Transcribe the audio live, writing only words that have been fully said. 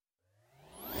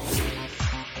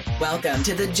Welcome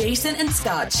to the Jason and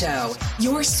Scott Show,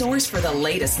 your source for the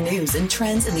latest news and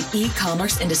trends in the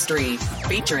e-commerce industry.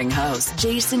 Featuring host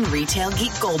Jason Retail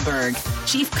Geek Goldberg,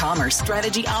 Chief Commerce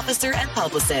Strategy Officer and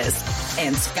Publicist,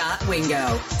 and Scott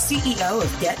Wingo, CEO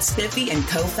of Get Spiffy and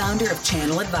co-founder of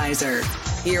Channel Advisor.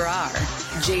 Here are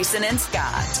Jason and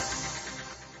Scott.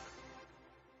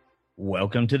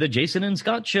 Welcome to the Jason and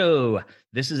Scott Show.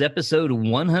 This is episode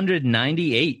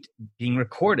 198, being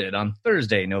recorded on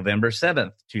Thursday, November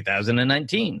 7th,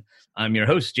 2019. I'm your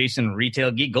host, Jason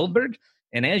Retail Geek Goldberg,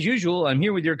 and as usual, I'm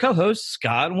here with your co-host,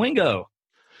 Scott Wingo.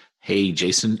 Hey,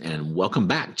 Jason, and welcome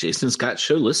back, Jason and Scott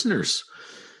Show listeners.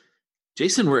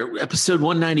 Jason, we're at episode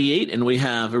 198, and we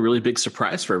have a really big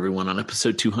surprise for everyone on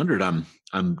episode 200.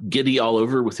 I'm giddy all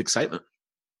over with excitement.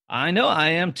 I know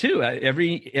I am too.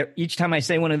 Each time I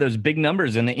say one of those big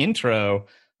numbers in the intro,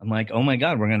 I'm like, oh my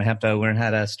God, we're going to have to learn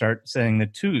how to start saying the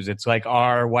twos. It's like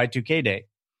our Y2K day.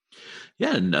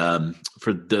 Yeah. And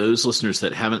for those listeners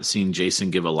that haven't seen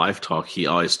Jason give a live talk, he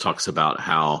always talks about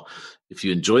how if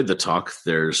you enjoyed the talk,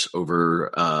 there's over,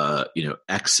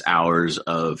 X hours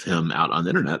of him out on the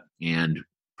internet. And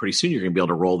pretty soon you're going to be able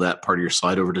to roll that part of your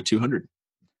slide over to 200.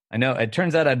 I know. It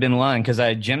turns out I've been lying because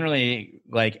I generally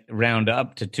round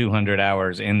up to 200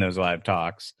 hours in those live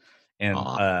talks.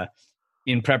 And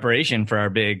in preparation for our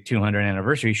big 200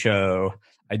 anniversary show,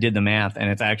 I did the math, and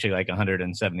it's actually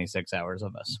 176 hours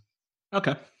of us.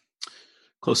 Okay.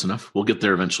 Close enough. We'll get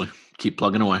there eventually. Keep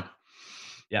plugging away.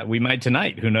 Yeah, we might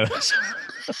tonight. Who knows?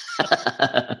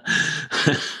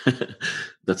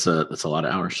 That's a lot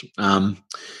of hours.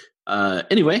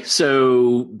 Anyway,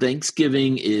 so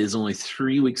Thanksgiving is only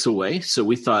 3 weeks away. So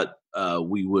we thought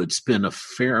we would spend a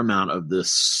fair amount of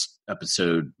this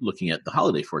episode looking at the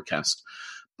holiday forecast.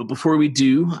 But before we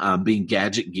do, being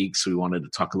gadget geeks, we wanted to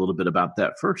talk a little bit about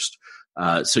that first.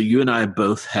 So you and I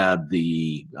both had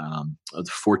the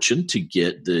fortune to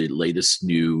get the latest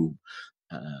new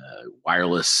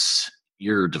wireless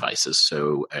ear devices.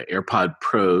 So AirPod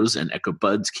Pros and Echo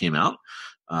Buds came out.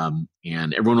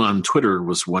 And everyone on Twitter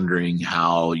was wondering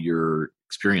how your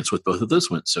experience with both of those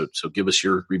went. So give us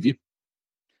your review.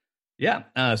 Yeah.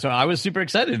 So I was super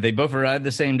excited. They both arrived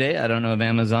the same day. I don't know if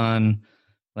Amazon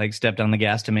stepped on the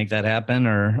gas to make that happen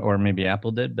or maybe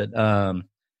Apple did, but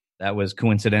that was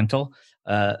coincidental.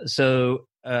 So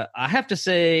I have to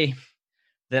say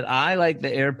that I like the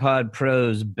AirPod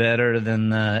Pros better than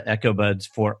the Echo Buds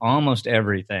for almost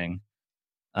everything.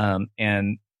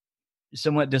 And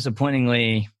somewhat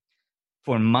disappointingly,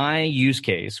 for my use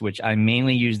case, which I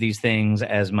mainly use these things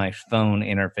as my phone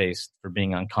interface for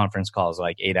being on conference calls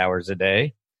 8 hours a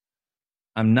day,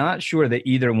 I'm not sure that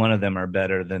either one of them are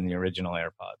better than the original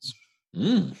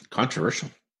AirPods. Controversial.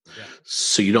 Yeah.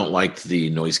 So you don't like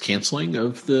the noise canceling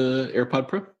of the AirPod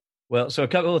Pro? Well, so a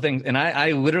couple of things, and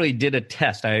I literally did a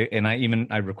test. I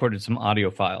recorded some audio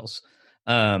files.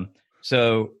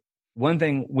 So one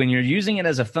thing, when you're using it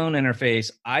as a phone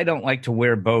interface, I don't like to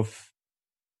wear both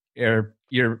ear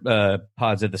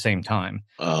pods at the same time.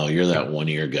 Oh, you're that one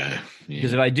ear guy.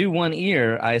 Because if I do one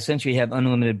ear, I essentially have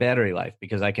unlimited battery life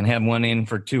because I can have one in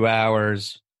for 2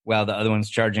 hours while the other one's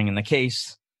charging in the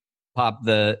case, pop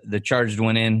the charged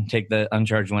one in, take the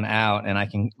uncharged one out, and I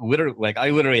can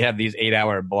literally have these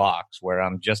 8-hour blocks where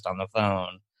I'm just on the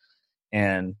phone.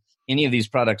 And any of these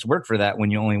products work for that when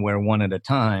you only wear one at a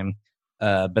time.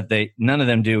 But none of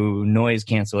them do noise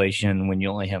cancellation when you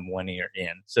only have one ear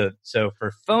in. So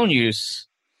for phone use,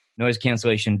 noise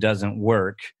cancellation doesn't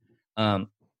work.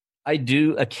 I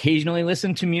do occasionally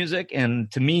listen to music, and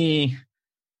to me,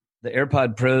 the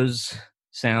AirPod Pros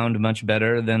sound much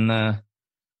better than the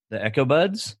Echo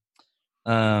Buds.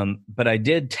 But I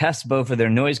did test both of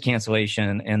their noise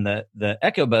cancellation, and the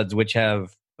Echo Buds, which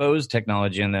have Bose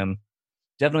technology in them,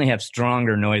 definitely have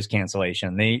stronger noise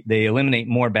cancellation. They eliminate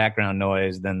more background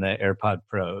noise than the AirPod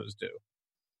Pros do.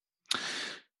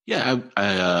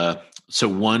 Yeah. So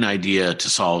one idea to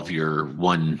solve your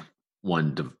one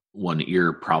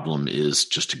ear problem is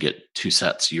just to get two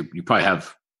sets. You probably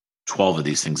have 12 of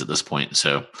these things at this point.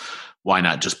 So why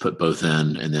not just put both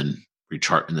in and then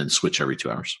recharge and then switch every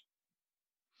 2 hours?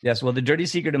 Yes, well, the dirty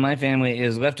secret in my family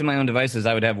is left to my own devices,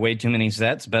 I would have way too many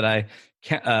sets, but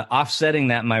offsetting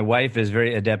that, my wife is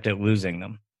very adept at losing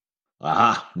them.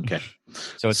 Okay.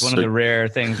 So it's one of the rare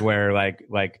things where like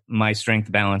my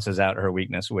strength balances out her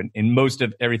weakness. When in most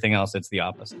of everything else, it's the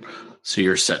opposite. So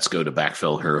your sets go to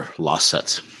backfill her lost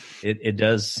sets. It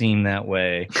does seem that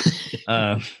way.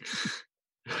 Cool.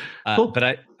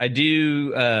 But I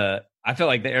do. I feel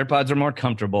like the AirPods are more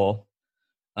comfortable.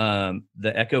 The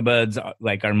Echo Buds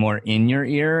are more in your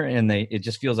ear, and it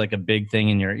just feels like a big thing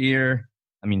in your ear.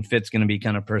 I mean, fit's going to be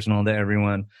kind of personal to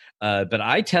everyone. But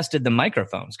I tested the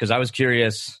microphones because I was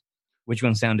curious which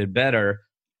one sounded better.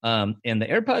 And the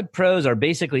AirPod Pros are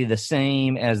basically the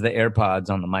same as the AirPods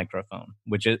on the microphone,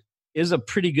 which is a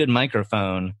pretty good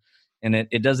microphone. And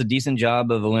it does a decent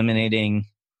job of eliminating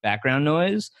background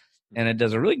noise. And it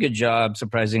does a really good job,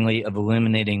 surprisingly, of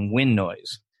eliminating wind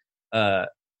noise. The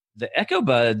Echo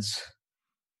Buds,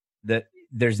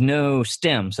 there's no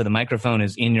stem, so the microphone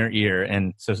is in your ear.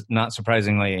 And so not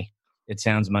surprisingly, it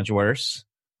sounds much worse.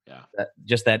 Yeah.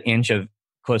 Just that inch of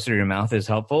closer to your mouth is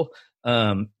helpful.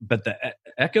 But the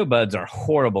Echo Buds are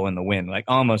horrible in the wind, like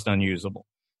almost unusable.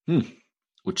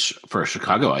 Which for a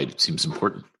Chicagoite seems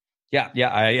important. Yeah,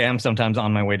 I am sometimes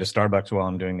on my way to Starbucks while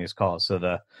I'm doing these calls.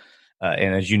 So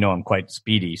and as you know, I'm quite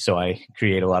speedy, so I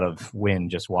create a lot of wind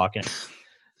just walking.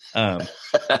 You're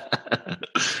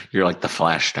like the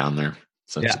Flash down there,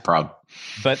 so it's a problem.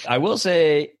 But I will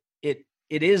say it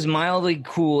is mildly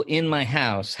cool in my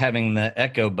house having the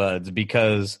Echo Buds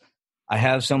because I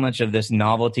have so much of this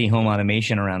novelty home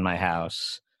automation around my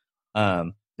house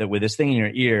that with this thing in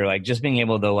your ear, like just being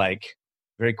able to like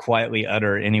very quietly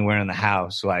utter anywhere in the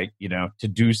house, like, you know, to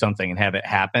do something and have it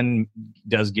happen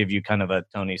does give you kind of a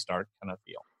Tony Stark kind of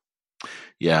feel.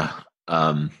 Yeah.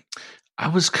 I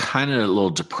was kind of a little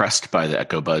depressed by the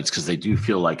Echo Buds because they do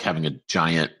feel like having a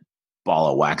giant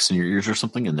ball of wax in your ears or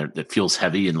something, and it feels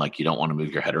heavy and like you don't want to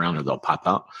move your head around or they'll pop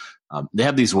out. They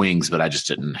have these wings, but I just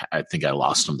didn't. I think I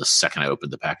lost them the second I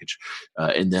opened the package.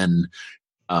 And then,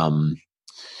 I've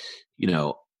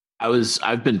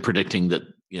been predicting that,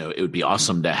 it would be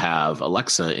awesome to have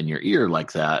Alexa in your ear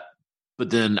like that.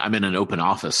 But then I'm in an open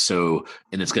office, and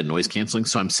it's got noise canceling.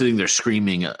 So I'm sitting there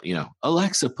screaming,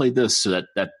 Alexa, play this. So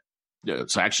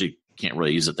so I actually can't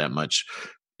really use it that much.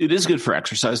 It is good for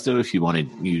exercise, though, if you want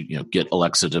to, get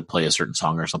Alexa to play a certain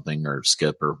song or something or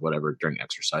skip or whatever during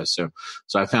exercise. So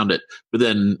I found it. But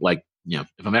then,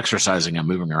 if I'm exercising, I'm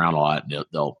moving around a lot, and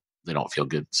they don't feel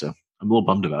good. So I'm a little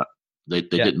bummed about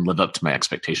it. They didn't live up to my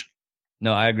expectation.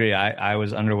 No, I agree. I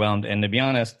was underwhelmed. And to be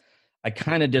honest, I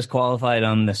kind of disqualified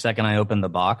them the second I opened the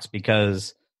box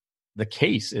because the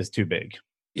case is too big.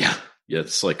 Yeah. Yeah,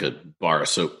 it's like a bar of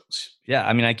soap. Yeah,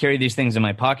 I mean, I carry these things in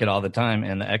my pocket all the time,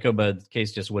 and the Echo Buds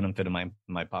case just wouldn't fit in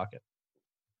my pocket.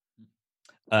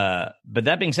 But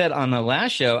that being said, on the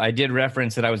last show, I did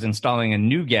reference that I was installing a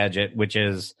new gadget, which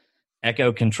is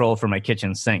Echo Control for my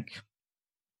kitchen sink.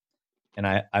 And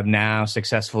I've now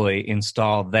successfully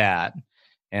installed that.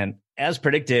 And as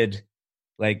predicted,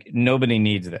 like, nobody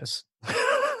needs this.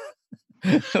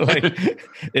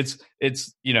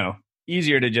 It's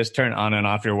easier to just turn on and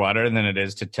off your water than it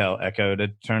is to tell Echo to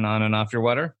turn on and off your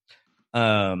water.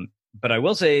 But I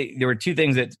will say there were two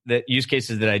things that use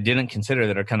cases that I didn't consider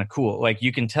that are kind of cool. Like,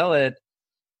 you can tell it,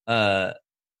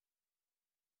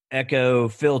 Echo,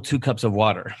 fill 2 cups of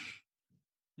water.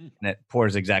 And it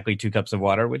pours exactly 2 cups of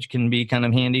water, which can be kind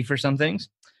of handy for some things.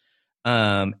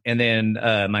 And then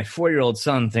my 4-year-old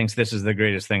son thinks this is the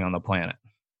greatest thing on the planet.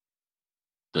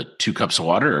 The 2 cups of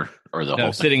water or the whole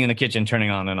thing? Sitting in the kitchen, turning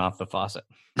on and off the faucet.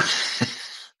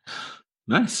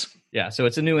 Nice. Yeah, so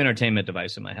it's a new entertainment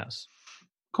device in my house.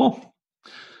 Cool.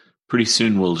 Pretty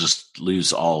soon we'll just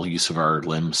lose all use of our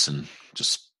limbs, and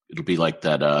it'll be like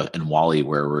that in WALL-E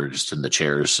where we're just in the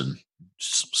chairs and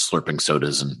just slurping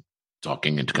sodas and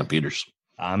talking into computers.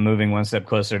 I'm moving one step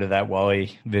closer to that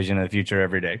WALL-E vision of the future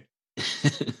every day.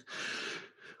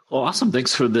 Well, awesome.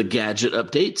 Thanks for the gadget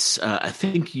updates. I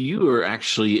think you are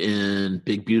actually in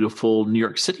big, beautiful New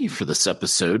York City for this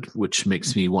episode, which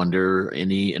makes me wonder,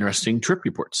 any interesting trip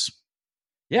reports?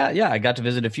 Yeah. I got to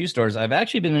visit a few stores. I've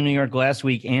actually been in New York last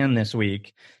week and this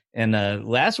week. And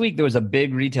last week there was a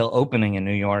big retail opening in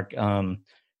New York.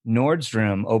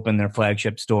 Nordstrom opened their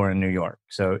flagship store in New York.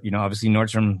 So, obviously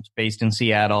Nordstrom's based in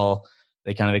Seattle.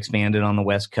 They kind of expanded on the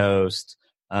West Coast.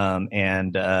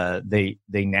 And they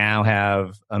now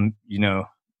have,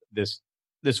 this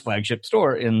flagship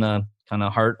store in the kind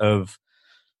of heart of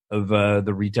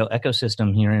the retail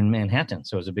ecosystem here in Manhattan.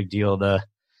 So it's a big deal to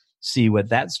see what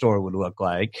that store would look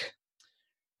like.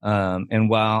 And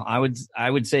while I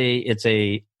would say it's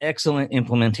a excellent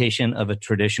implementation of a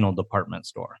traditional department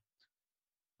store.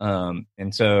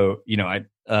 And so,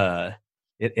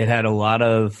 it had a lot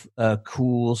of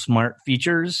cool, smart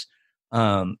features.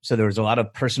 So there was a lot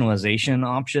of personalization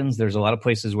options. There's a lot of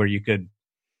places where you could,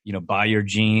 buy your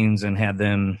jeans and have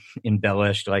them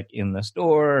embellished like in the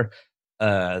store.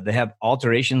 They have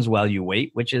alterations while you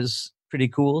wait, which is pretty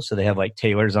cool. So they have like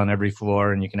tailors on every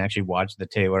floor, and you can actually watch the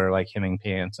tailor like hemming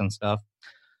pants and stuff.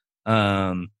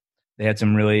 They They had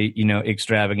some really,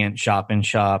 extravagant shop in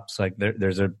shops. Like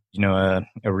there's a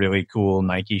really cool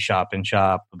Nike shop in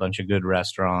shop, a bunch of good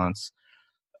restaurants,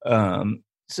 some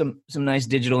nice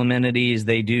digital amenities.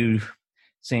 They do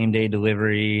same day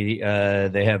delivery.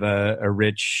 They have a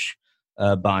rich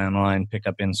buy online, pick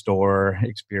up in store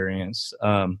experience.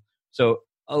 So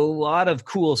a lot of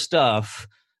cool stuff,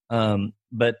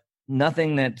 but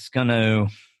nothing that's going to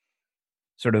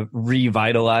sort of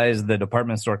revitalize the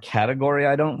department store category,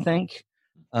 I don't think.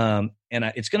 And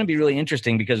it's going to be really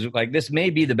interesting because like this may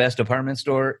be the best department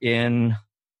store in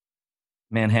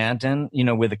Manhattan,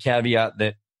 with a caveat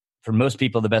that for most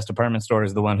people, the best department store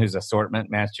is the one whose assortment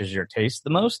matches your taste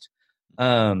the most.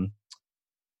 But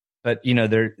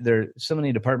there are so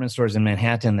many department stores in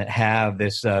Manhattan that have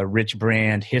this rich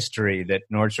brand history that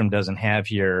Nordstrom doesn't have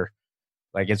here.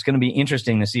 Like it's going to be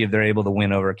interesting to see if they're able to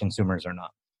win over consumers or not.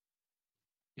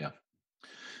 Yeah.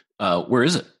 Where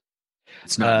is it?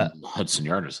 It's not Hudson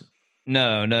Yard, is it?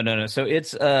 No. So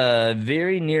it's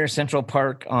very near Central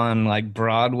Park on like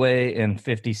Broadway and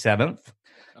 57th.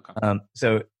 Okay.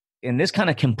 And this kind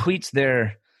of completes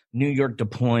their New York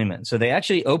deployment. So they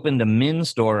actually opened a men's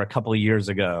store a couple of years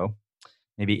ago,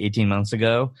 maybe 18 months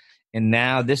ago. And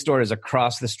now this store is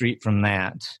across the street from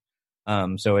that.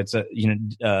 So it's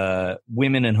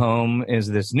Women and Home is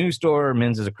this new store.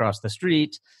 Men's is across the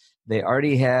street. They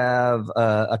already have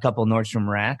a couple Nordstrom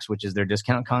Racks, which is their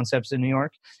discount concepts in New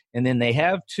York. And then they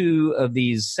have two of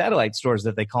these satellite stores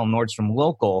that they call Nordstrom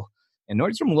Local. And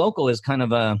Nordstrom Local is kind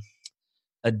of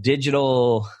a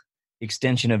digital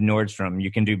extension of Nordstrom.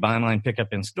 You can do buy online, pick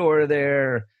up in store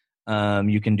there.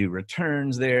 You can do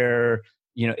returns there.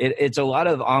 It's a lot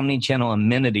of omni-channel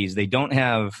amenities. They don't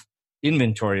have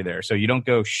inventory there, so you don't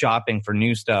go shopping for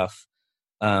new stuff.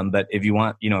 But if you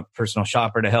want, a personal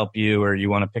shopper to help you, or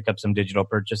you want to pick up some digital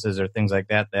purchases or things like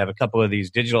that, they have a couple of these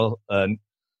digital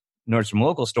Nordstrom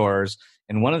Local stores.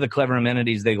 And one of the clever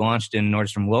amenities they launched in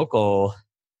Nordstrom Local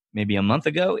maybe a month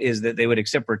ago is that they would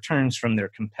accept returns from their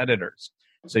competitors.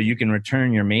 So you can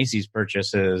return your Macy's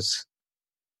purchases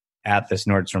at this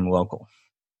Nordstrom Local.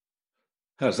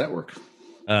 How does that work?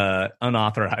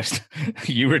 Unauthorized.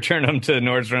 You return them to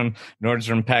Nordstrom.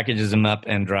 Nordstrom packages them up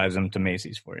and drives them to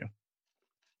Macy's for you.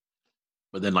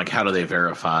 But then, how do they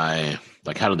verify?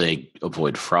 How do they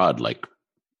avoid fraud?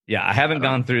 Yeah, I haven't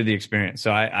gone through the experience.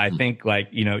 So I think,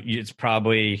 it's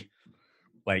probably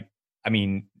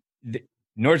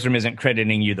Nordstrom isn't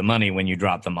crediting you the money when you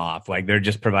drop them off. They're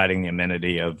just providing the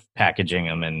amenity of packaging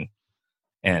them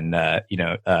and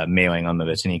mailing them if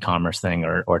it's an e-commerce thing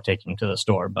or taking them to the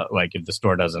store. But if the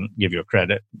store doesn't give you a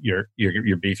credit, your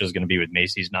beef is going to be with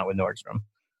Macy's, not with Nordstrom.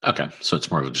 Okay, so it's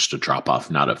more of just a drop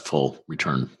off, not a full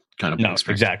return kind of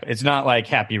experience. Exactly. It's not like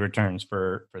happy returns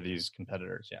for these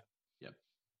competitors. Yeah. Yep.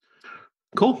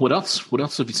 Cool. What else? What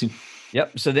else have you seen?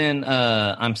 Yep. So then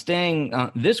I'm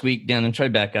staying this week down in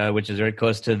Tribeca, which is very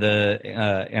close to the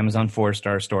Amazon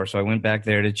 4-star store. So I went back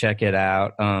there to check it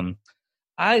out.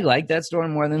 I like that store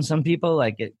more than some people.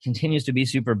 It continues to be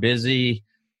super busy.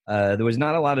 There was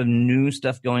not a lot of new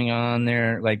stuff going on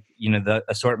there. The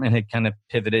assortment had kind of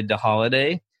pivoted to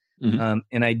holiday. Mm-hmm.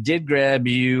 And I did grab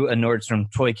you a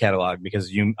Nordstrom toy catalog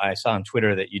because I saw on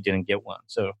Twitter that you didn't get one.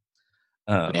 So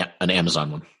an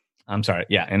Amazon one. I'm sorry.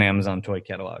 Yeah, an Amazon toy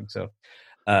catalog. So,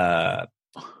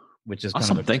 which is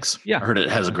awesome. Kind of Thanks. Yeah, I heard it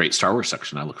has a great Star Wars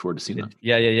section. I look forward to seeing that.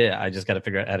 Yeah. I just got to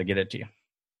figure out how to get it to you.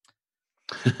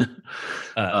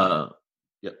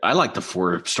 Yeah, I like the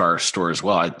 4-star store as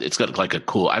well. It's got a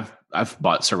cool. I've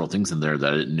bought several things in there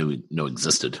that I didn't know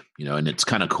existed. And it's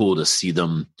kind of cool to see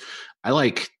them. I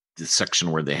like the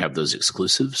section where they have those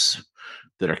exclusives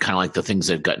that are kind of like the things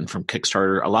they've gotten from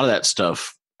Kickstarter. A lot of that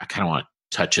stuff, I kind of want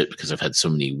to touch it because I've had so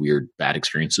many weird, bad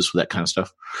experiences with that kind of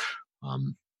stuff.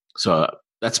 So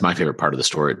that's my favorite part of the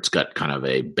store. It's got kind of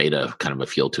a beta kind of a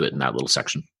feel to it in that little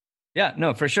section. Yeah,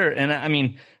 no, for sure.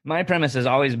 And my premise has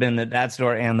always been that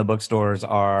store and the bookstores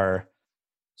are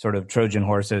sort of Trojan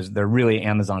horses. They're really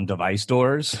Amazon device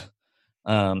stores.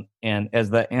 And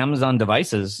as the Amazon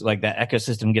devices, that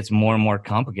ecosystem gets more and more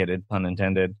complicated, pun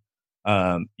intended,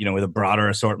 with a broader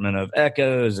assortment of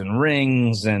Echoes and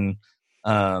Rings and,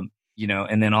 and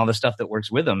then all the stuff that works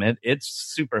with them. It's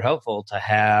super helpful to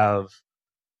have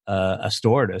a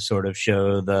store to sort of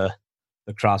show the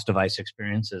cross-device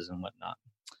experiences and whatnot.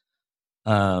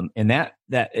 And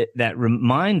that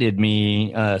reminded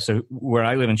me, so where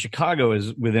I live in Chicago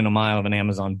is within a mile of an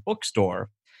Amazon bookstore.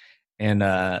 And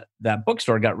that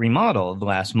bookstore got remodeled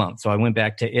last month. So I went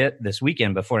back to it this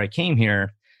weekend before I came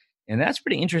here. And that's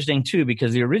pretty interesting, too,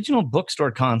 because the original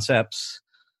bookstore concepts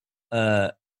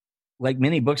like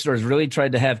many bookstores, really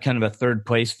tried to have kind of a third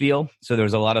place feel. So there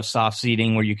was a lot of soft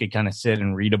seating where you could kind of sit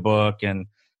and read a book and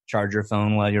charge your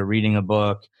phone while you're reading a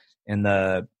book. And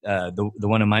the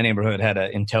one in my neighborhood had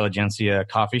an Intelligentsia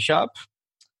coffee shop.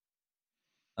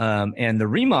 And the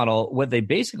remodel, what they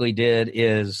basically did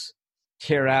is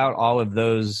tear out all of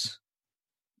those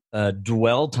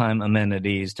dwell time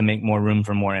amenities to make more room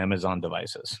for more Amazon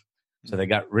devices. So they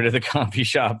got rid of the coffee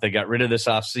shop. They got rid of the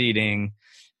soft seating.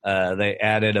 They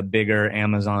added a bigger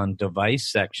Amazon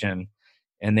device section.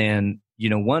 And then,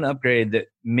 one upgrade that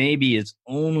maybe is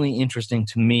only interesting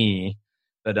to me,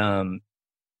 but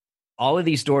all of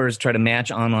these stores try to match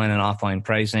online and offline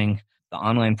pricing. The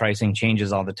online pricing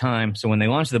changes all the time. So when they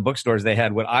launched the bookstores, they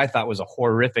had what I thought was a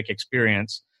horrific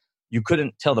experience. You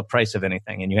couldn't tell the price of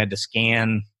anything, and you had to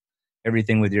scan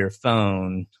everything with your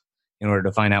phone in order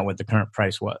to find out what the current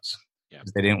price was. Yeah.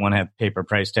 They didn't want to have paper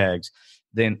price tags.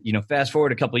 Then, fast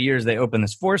forward a couple of years, they opened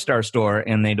this 4-star store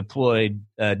and they deployed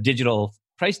digital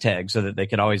price tags so that they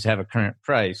could always have a current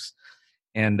price.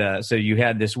 And so you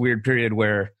had this weird period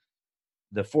where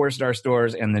the 4-star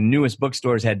stores and the newest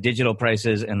bookstores had digital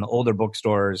prices and the older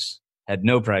bookstores had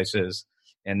no prices.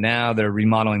 And now they're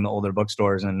remodeling the older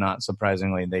bookstores, and not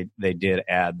surprisingly, they did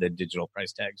add the digital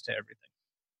price tags to everything.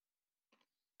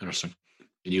 Interesting.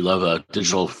 And you love a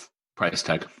digital price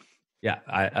tag. Yeah,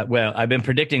 I've been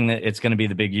predicting that it's going to be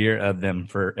the big year of them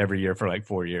for every year for like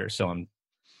 4 years. So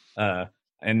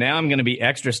and now I'm going to be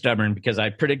extra stubborn because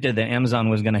I predicted that Amazon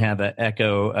was going to have an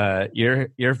Echo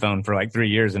earphone for like 3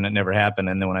 years, and it never happened.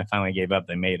 And then when I finally gave up,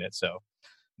 they made it. So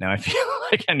now I feel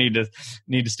like I need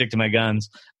to stick to my guns.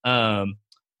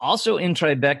 Also in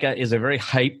Tribeca is a very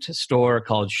hyped store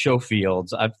called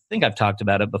Showfields. I think I've talked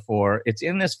about it before. It's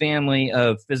in this family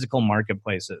of physical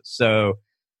marketplaces. So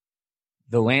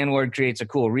the landlord creates a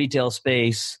cool retail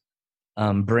space.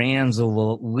 Brands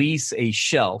will lease a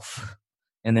shelf,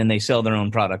 and then they sell their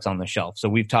own products on the shelf. So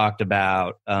we've talked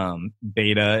about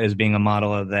Beta as being a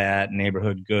model of that,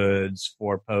 Neighborhood Goods,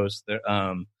 4Post.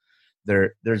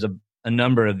 There's a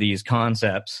number of these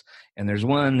concepts, and there's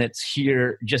one that's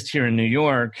here in New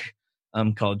York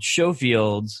called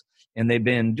Showfields, and they've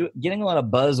been getting a lot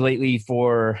of buzz lately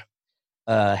for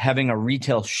having a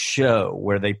retail show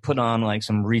where they put on like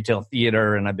some retail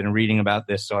theater, and I've been reading about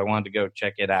this, so I wanted to go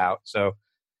check it out. So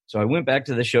I went back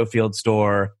to the Showfield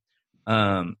store,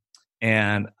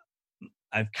 and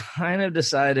I've kind of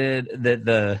decided that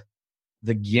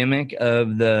the gimmick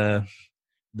of the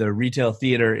retail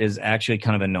theater is actually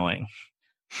kind of annoying.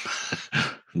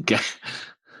 Okay.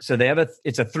 So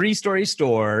it's a 3-story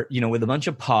store, with a bunch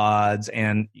of pods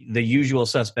and the usual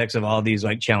suspects of all these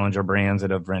like challenger brands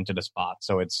that have rented a spot.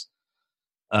 So it's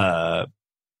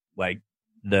like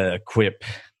the Quip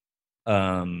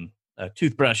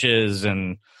toothbrushes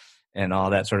and all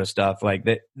that sort of stuff. Like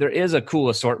there is a cool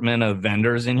assortment of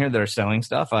vendors in here that are selling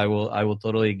stuff. I will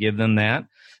totally give them that.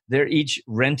 They're each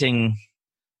renting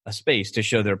a space to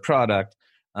show their product.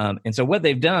 And so what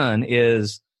they've done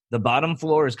is the bottom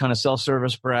floor is kind of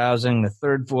self-service browsing. The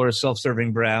third floor is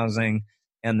self-serving browsing.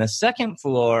 And the second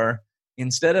floor,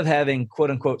 instead of having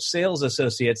quote unquote sales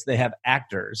associates, they have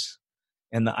actors.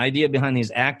 And the idea behind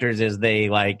these actors is they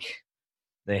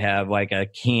have like a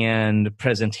canned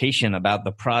presentation about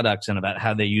the products and about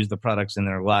how they use the products in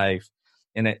their life.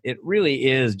 And it really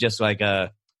is just like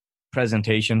a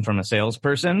presentation from a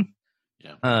salesperson.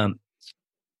 Yeah.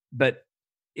 But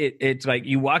it's like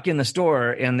you walk in the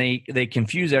store and they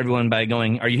confuse everyone by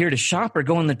going, "Are you here to shop or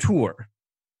go on the tour?"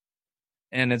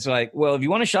 And it's like, well, if you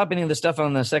want to shop any of the stuff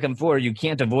on the second floor, you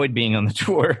can't avoid being on the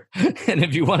tour. And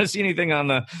if you want to see anything on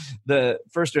the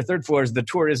first or third floors, the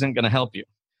tour isn't going to help you.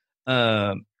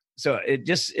 So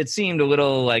it seemed a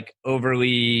little like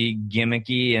overly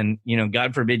gimmicky, and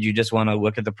God forbid you just want to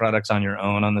look at the products on your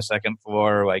own on the second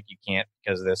floor. Like you can't,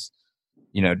 because this,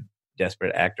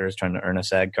 desperate actor is trying to earn a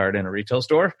SAG card in a retail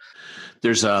store.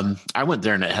 There's I went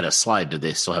there and it had a slide. Did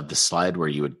they still have the slide where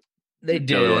you would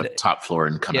go to the top floor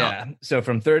and come out? Yeah. So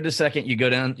from third to second, you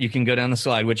can go down the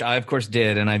slide, which I of course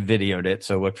did, and I videoed it.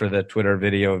 So look for the Twitter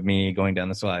video of me going down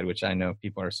the slide, which I know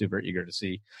people are super eager to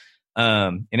see.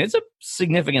 And it's a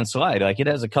significant slide. Like it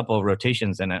has a couple of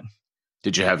rotations in it.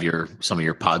 Did you have some of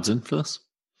your pods in for this?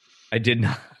 I did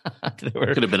not.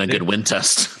 Could have been a good wind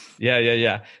test.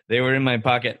 Yeah. They were in my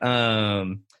pocket.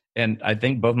 And I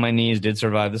think both my knees did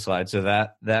survive the slide. So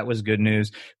that was good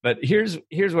news. But here's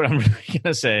what I'm really going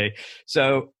to say.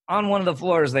 So on one of the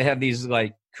floors, they have these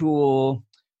like cool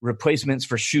replacements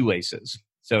for shoelaces.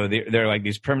 So they're like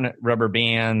these permanent rubber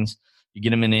bands. You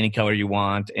get them in any color you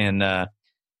want. And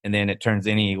then it turns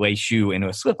any lace shoe into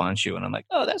a slip-on shoe. And I'm like,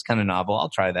 oh, that's kind of novel. I'll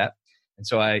try that. And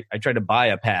so I tried to buy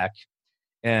a pack.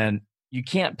 And you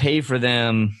can't pay for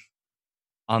them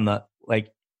on the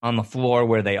floor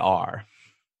where they are.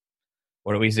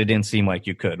 Or at least it didn't seem like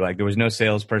you could. Like there was no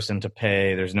salesperson to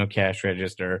pay. There's no cash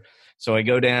register. So I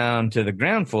go down to the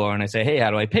ground floor and I say, hey,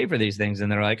 how do I pay for these things?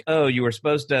 And they're like, oh, you were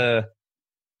supposed to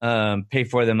pay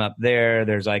for them up there.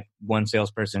 There's like one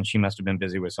salesperson. She must have been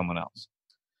busy with someone else.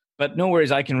 But no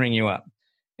worries, I can ring you up.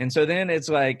 And so then it's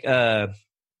like,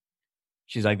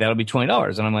 she's like, that'll be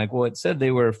 $20. And I'm like, well, it said they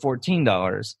were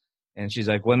 $14. And she's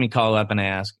like, let me call up and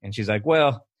ask. And she's like,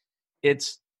 well,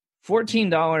 it's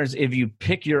 $14 if you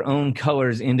pick your own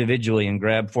colors individually and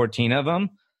grab 14 of them.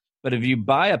 But if you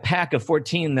buy a pack of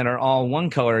 14 that are all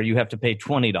one color, you have to pay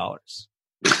 $20.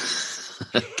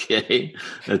 Okay.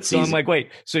 That's so easy. I'm like, wait,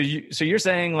 so you're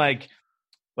saying like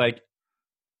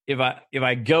if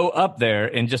I go up there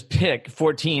and just pick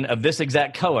 14 of this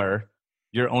exact color,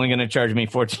 you're only going to charge me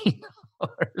 $14.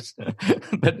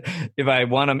 But if I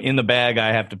want them in the bag,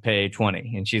 I have to pay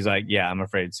 $20. And she's like, yeah, I'm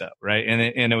afraid so. Right.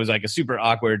 And it was like a super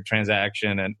awkward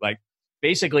transaction. And like,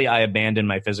 basically I abandoned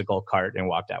my physical cart and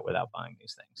walked out without buying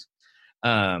these things.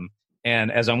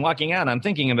 And as I'm walking out, I'm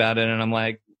thinking about it and I'm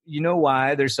like, you know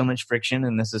why there's so much friction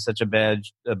and this is such a bad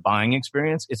buying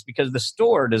experience? It's because the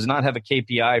store does not have a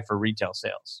KPI for retail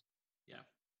sales. Yeah.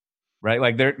 Right.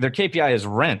 Like their KPI is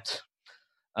rent.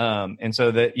 And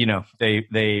so that,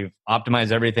 they've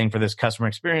optimized everything for this customer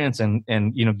experience and,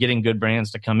 getting good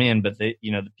brands to come in, but the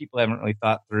people haven't really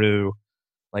thought through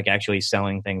like actually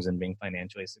selling things and being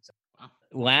financially successful. Wow.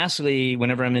 Lastly,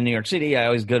 whenever I'm in New York City, I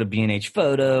always go to B&H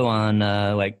Photo on,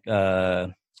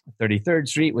 33rd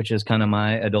Street, which is kind of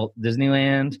my adult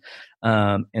Disneyland.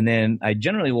 And then I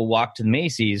generally will walk to the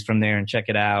Macy's from there and check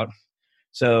it out.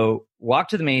 So walk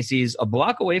to the Macy's. A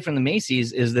block away from the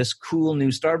Macy's is this cool new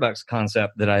Starbucks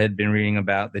concept that I had been reading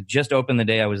about that just opened the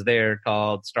day I was there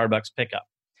called Starbucks Pickup.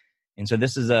 And so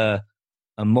this is a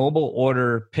mobile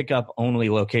order pickup only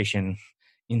location.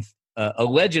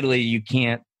 Allegedly, you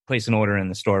can't place an order in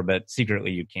the store, but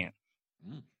secretly you can.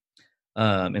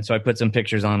 And so I put some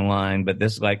pictures online, but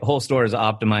this whole store is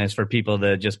optimized for people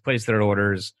to just place their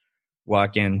orders,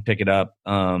 walk in, pick it up,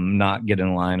 not get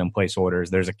in line and place orders.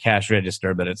 There's a cash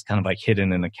register, but it's kind of like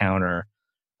hidden in the counter.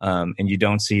 And you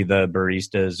don't see the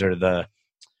baristas or the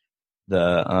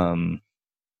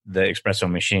espresso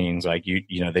machines. Like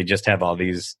they just have all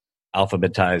these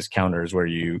alphabetized counters where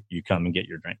you come and get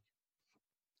your drink.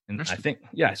 And I think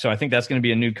that's going to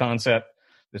be a new concept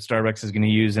that Starbucks is going to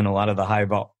use in a lot of the high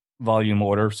volume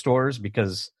order stores,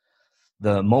 because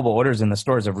the mobile orders in the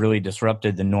stores have really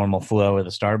disrupted the normal flow of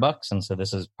the Starbucks. And so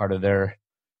this is part of their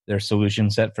solution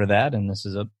set for that. And this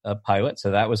is a pilot.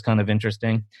 So that was kind of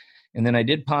interesting. And then I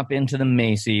did pop into the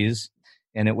Macy's,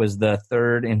 and it was the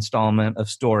third installment of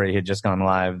Story had just gone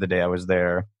live the day I was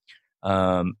there.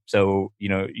 So,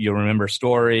 you'll remember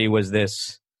Story was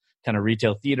this kind of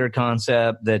retail theater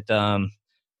concept that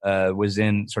was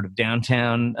in sort of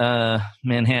downtown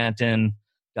Manhattan,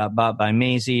 got bought by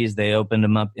Macy's. They opened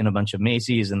them up in a bunch of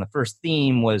Macy's, and the first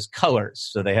theme was colors.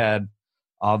 So they had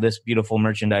all this beautiful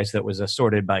merchandise that was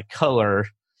assorted by color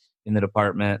in the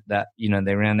department that,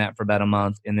 they ran that for about a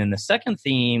month. And then the second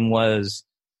theme was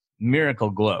Miracle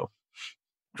Grow.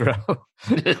 So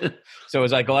it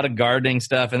was like a lot of gardening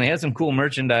stuff, and they had some cool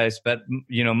merchandise, but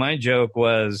my joke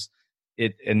was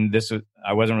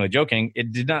I wasn't really joking.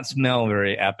 It did not smell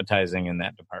very appetizing in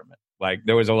that department. Like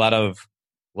there was a lot of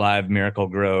live Miracle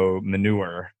Grow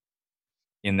manure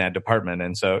in that department.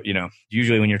 And so,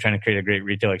 usually when you're trying to create a great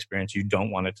retail experience, you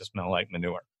don't want it to smell like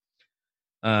manure.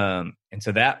 And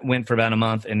so that went for about a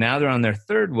month, and now they're on their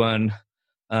third one,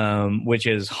 which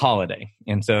is holiday.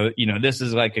 And so, this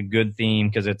is like a good theme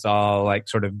because it's all like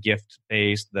sort of gift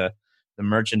based. The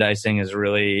merchandising is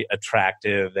really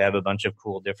attractive. They have a bunch of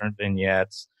cool different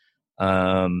vignettes.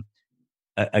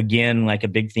 Again, like a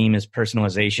big theme is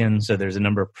personalization. So there's a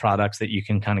number of products that you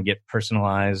can kind of get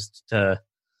personalized to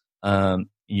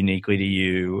uniquely to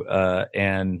you.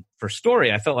 And for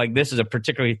Story, I felt like this is a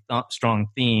particularly strong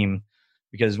theme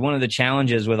because one of the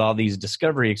challenges with all these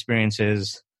discovery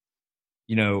experiences,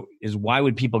 is why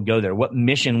would people go there? What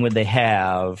mission would they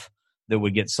have that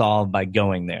would get solved by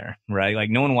going there, right? Like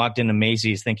no one walked into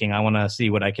Macy's thinking, I want to see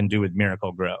what I can do with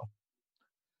Miracle Grow.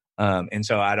 And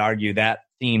so I'd argue that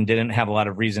theme didn't have a lot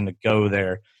of reason to go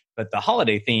there. But the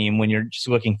holiday theme, when you're just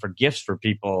looking for gifts for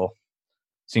people,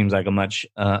 seems like a much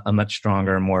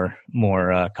stronger,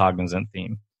 more cognizant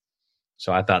theme.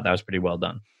 So I thought that was pretty well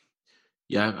done.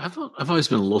 Yeah, I've always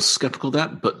been a little skeptical of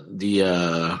that, but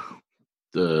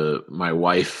my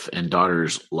wife and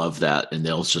daughters love that, and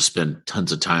they'll just spend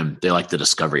tons of time. They like the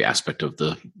discovery aspect of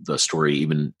the story,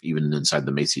 even inside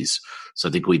the Macy's. So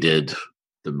I think we did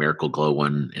the Miracle Glow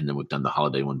one, and then we've done the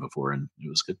holiday one before, and it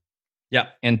was good. Yeah,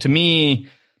 and to me,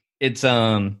 it's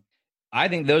I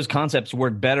think those concepts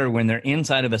work better when they're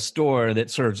inside of a store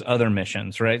that serves other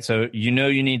missions, right? So you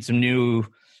need some new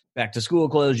back to school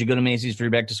clothes. You go to Macy's for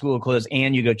your back to school clothes,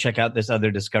 and you go check out this other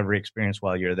discovery experience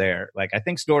while you're there. Like, I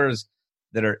think stores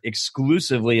that are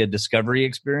exclusively a discovery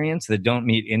experience that don't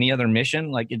meet any other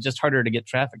mission, like, it's just harder to get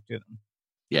traffic to them.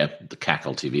 Yeah, the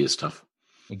Cackle TV is tough.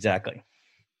 Exactly.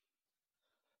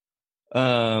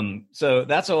 So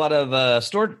that's a lot of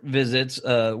store visits.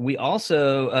 We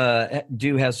also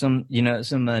do have some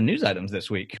news items this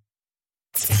week.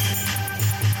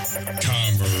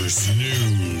 Commerce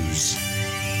News.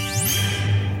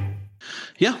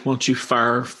 Yeah, why don't you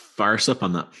fire us up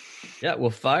on that? Yeah, well,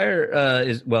 fire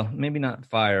is, well, maybe not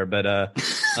fire, but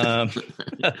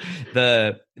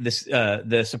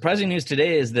the surprising news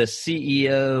today is the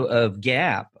CEO of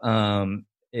Gap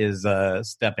is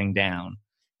stepping down.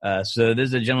 So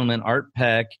there's a gentleman, Art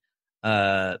Peck.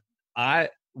 One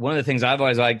of the things I've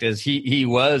always liked is he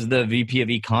was the VP of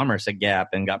e-commerce at Gap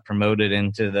and got promoted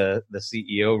into the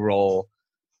CEO role.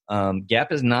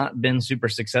 Gap has not been super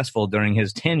successful during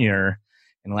his tenure.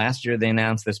 And last year they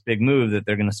announced this big move that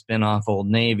they're going to spin off Old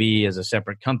Navy as a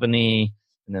separate company.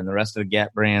 And then the rest of the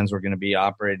Gap brands were going to be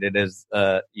operated as,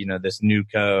 this new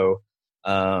co.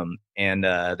 And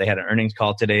they had an earnings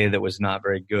call today that was not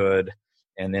very good.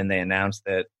 And then they announced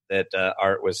that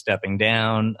Art was stepping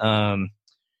down. And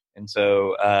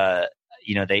so,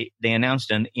 they announced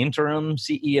an interim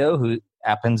CEO who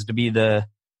happens to be the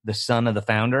son of the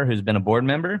founder who's been a board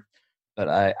member. But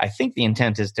I think the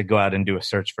intent is to go out and do a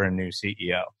search for a new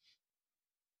CEO.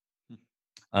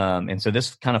 And so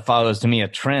this kind of follows, to me, a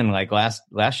trend. Like last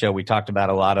show, we talked about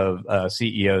a lot of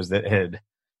CEOs that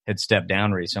had stepped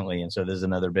down recently. And so this is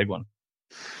another big one.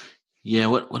 Yeah,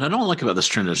 what I don't like about this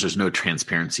trend is there's no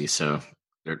transparency. So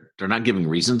they're not giving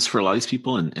reasons for a lot of these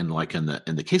people. And like in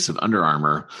the case of Under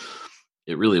Armour,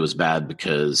 it really was bad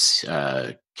because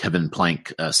Kevin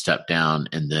Plank stepped down,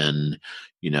 and then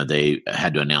they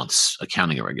had to announce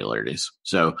accounting irregularities.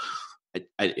 So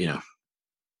I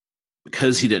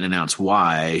because he didn't announce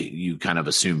why, you kind of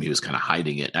assume he was kind of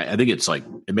hiding it. I think it's like,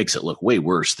 it makes it look way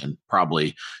worse than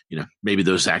probably, maybe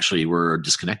those actually were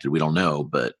disconnected. We don't know.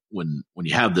 But when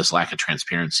you have this lack of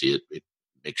transparency, it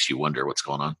makes you wonder what's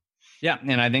going on. Yeah.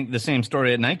 And I think the same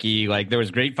story at Nike, like there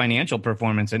was great financial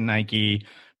performance at Nike,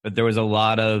 but there was a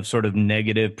lot of sort of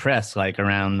negative press, like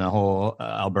around the whole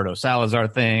Alberto Salazar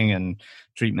thing and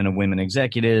treatment of women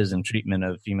executives and treatment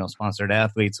of female sponsored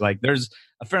athletes. Like there's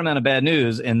a fair amount of bad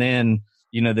news. And then,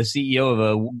 the CEO of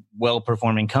a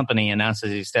well-performing company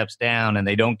announces he steps down, and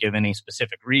they don't give any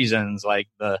specific reasons. Like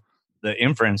the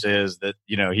inference is that,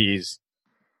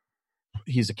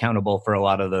 he's accountable for a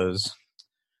lot of those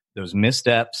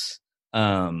missteps.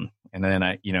 And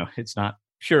then it's not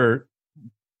pure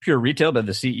retail, but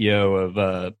the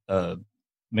CEO of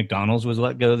McDonald's was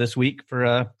let go this week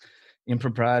for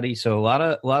impropriety. So a lot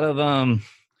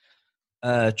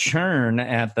of churn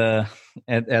at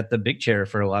the big chair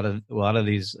for a lot of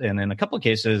these, and in a couple of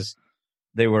cases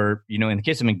they were, in the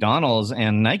case of McDonald's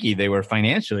and Nike, they were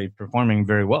financially performing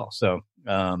very well. So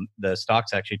the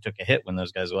stocks actually took a hit when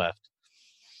those guys left.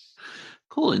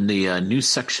 Cool. In the news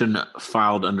section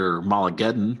filed under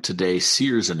Mallageddon today,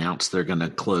 Sears announced they're going to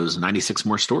close 96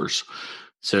 more stores.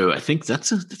 So I think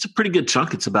that's a pretty good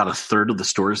chunk. It's about a third of the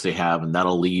stores they have, and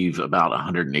that'll leave about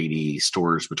 180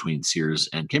 stores between Sears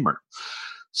and Kmart.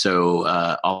 So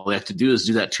all they have to do is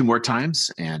do that 2 more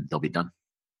times, and they'll be done.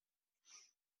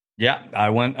 Yeah,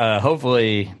 I want.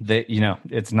 Hopefully,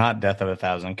 it's not death of a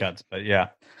thousand cuts, but yeah,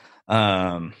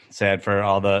 sad for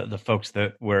all the folks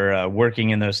that were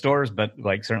working in those stores, but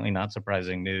like certainly not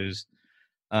surprising news.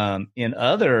 In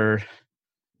other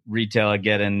retail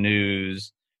again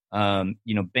news. Barney's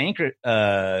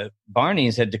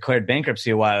had declared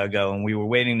bankruptcy a while ago, and we were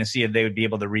waiting to see if they would be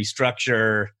able to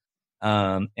restructure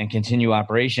and continue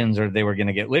operations, or they were going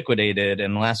to get liquidated.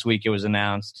 And last week it was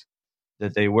announced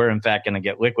that they were in fact going to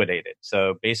get liquidated.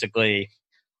 So basically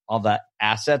all the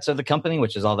assets of the company,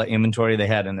 which is all the inventory they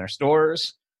had in their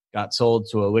stores, got sold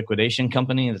to a liquidation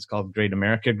company that's called Great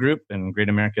America Group. And Great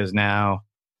America is now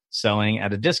selling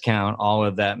at a discount all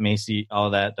of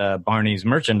that Barney's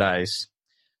merchandise.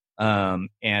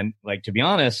 And like, to be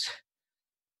honest,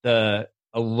 a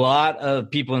lot of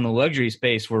people in the luxury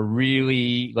space were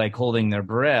really like holding their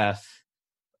breath,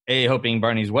 hoping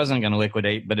Barney's wasn't going to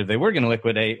liquidate. But if they were going to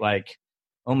liquidate, like,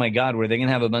 oh my God, were they going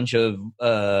to have a bunch of,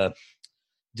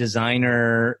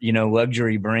 designer,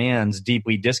 luxury brands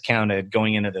deeply discounted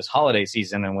going into this holiday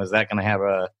season? And was that going to have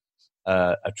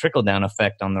a trickle down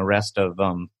effect on the rest of,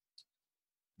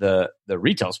 the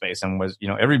retail space, and was,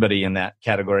 everybody in that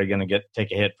category going to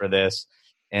take a hit for this.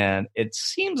 And it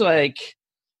seems like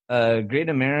Great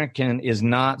American is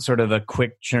not sort of a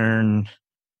quick churn,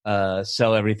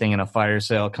 sell everything in a fire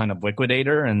sale kind of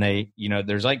liquidator. And they,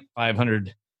 there's like $500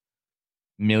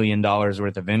 million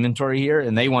worth of inventory here,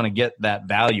 and they want to get that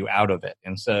value out of it.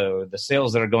 And so the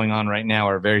sales that are going on right now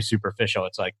are very superficial.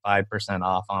 It's like 5%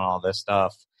 off on all this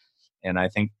stuff. And I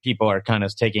think people are kind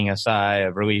of taking a sigh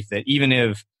of relief that even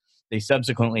if they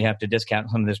subsequently have to discount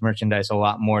some of this merchandise a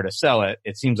lot more to sell it,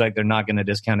 it seems like they're not going to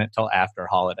discount it till after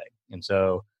holiday. And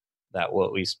so that will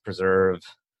at least preserve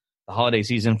the holiday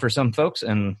season for some folks.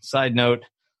 And side note,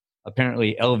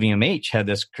 apparently LVMH had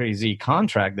this crazy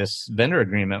contract, this vendor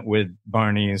agreement with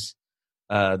Barney's,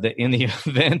 that in the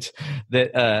event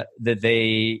that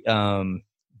they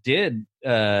did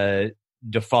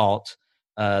default,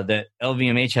 that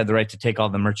LVMH had the right to take all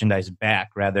the merchandise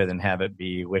back rather than have it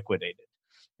be liquidated.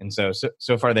 And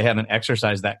so far they haven't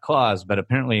exercised that clause, but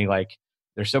apparently like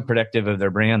they're so protective of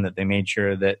their brand that they made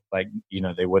sure that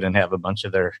they wouldn't have a bunch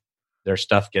of their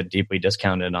stuff get deeply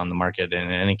discounted on the market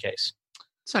in any case.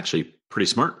 It's actually pretty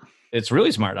smart. It's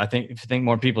really smart. I think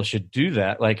more people should do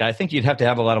that. Like, I think you'd have to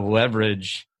have a lot of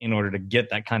leverage in order to get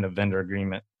that kind of vendor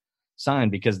agreement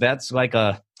signed, because that's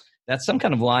some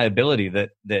kind of liability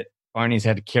that Barney's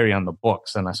had to carry on the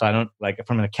books. And so I don't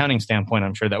from an accounting standpoint,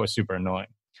 I'm sure that was super annoying.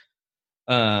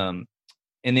 And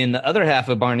then the other half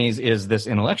of Barney's is this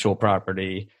intellectual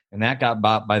property, and that got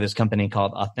bought by this company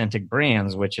called Authentic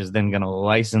Brands, which is then going to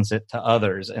license it to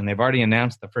others. And they've already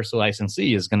announced the first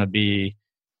licensee is going to be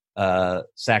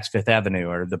Saks Fifth Avenue,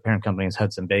 or the parent company is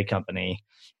Hudson Bay Company.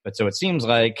 But so it seems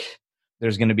like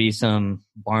there's going to be some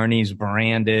Barney's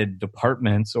branded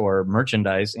departments or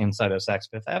merchandise inside of Saks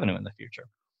Fifth Avenue in the future.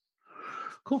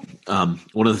 Cool.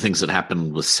 One of the things that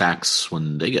happened with Saks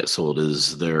when they get sold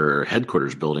is their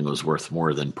headquarters building was worth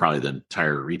more than probably the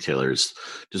entire retailers.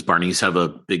 Does Barney's have a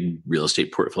big real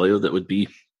estate portfolio that would be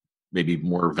maybe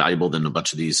more valuable than a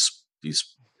bunch of these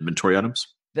inventory items?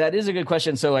 That is a good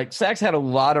question. So like Saks had a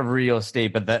lot of real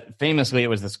estate, but that famously it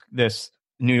was this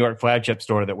New York flagship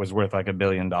store that was worth like $1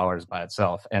 billion by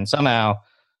itself, and somehow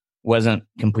wasn't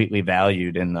completely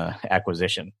valued in the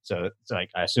acquisition. So it's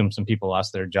like, I assume some people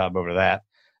lost their job over that.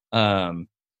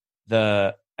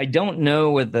 I don't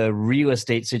know what the real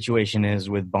estate situation is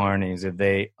with Barney's, if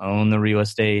they own the real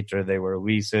estate or they were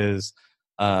leases.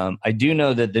 I do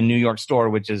know that the New York store,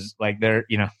 which is like their,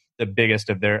 the biggest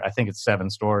of their, I think it's 7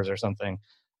 stores or something,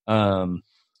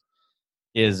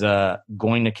 is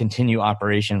going to continue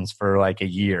operations for like a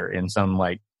year in some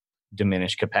like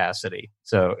diminished capacity.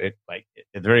 So it like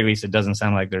at the very least, it doesn't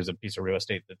sound like there's a piece of real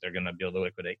estate that they're going to be able to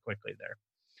liquidate quickly there.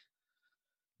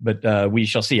 But we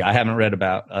shall see. I haven't read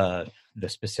about the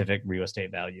specific real estate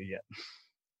value yet.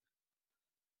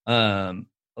 A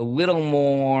little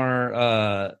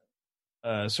more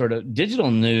sort of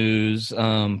digital news.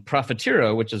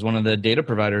 Profitero, which is one of the data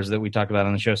providers that we talk about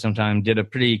on the show sometime, did a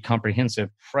pretty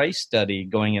comprehensive price study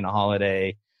going into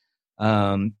holiday.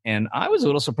 And I was a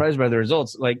little surprised by the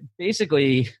results. Like,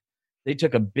 basically, they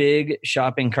took a big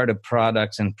shopping cart of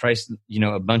products and priced,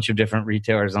 a bunch of different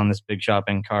retailers on this big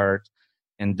shopping cart,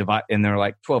 and there are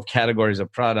like 12 categories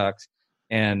of products.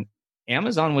 And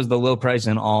Amazon was the low price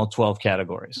in all 12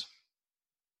 categories.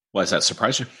 Why does that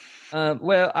surprise you?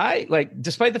 Well,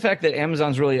 despite the fact that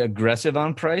Amazon's really aggressive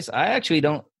on price, I actually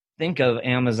don't think of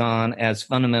Amazon as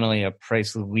fundamentally a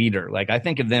price leader. Like, I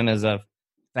think of them as a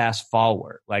fast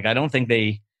follower. Like, I don't think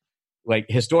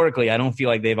historically, I don't feel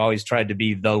like they've always tried to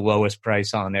be the lowest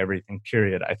price on everything,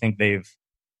 period. I think they've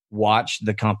watched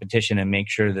the competition and make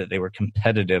sure that they were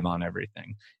competitive on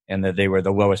everything, and that they were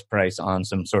the lowest price on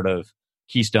some sort of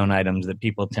keystone items that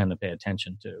people tend to pay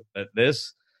attention to. But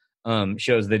this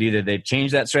shows that either they've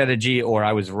changed that strategy, or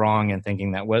I was wrong in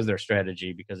thinking that was their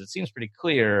strategy, because it seems pretty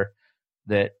clear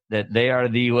that they are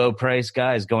the low price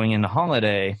guys going into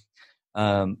holiday.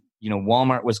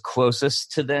 Walmart was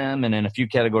closest to them, and in a few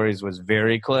categories was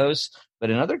very close. But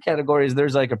in other categories,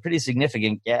 there's like a pretty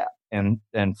significant gap. And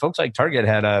folks like Target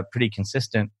had a pretty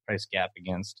consistent price gap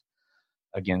against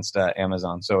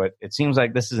Amazon. So it seems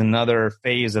like this is another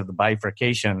phase of the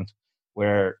bifurcation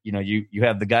where, you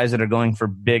have the guys that are going for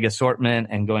big assortment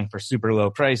and going for super low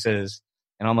prices,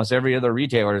 and almost every other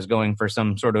retailer is going for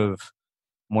some sort of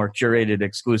more curated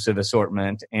exclusive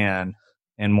assortment and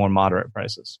more moderate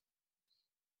prices.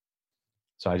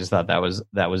 So I just thought that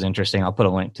was interesting. I'll put a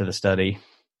link to the study.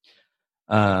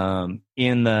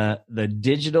 In the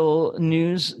digital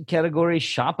news category,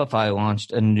 Shopify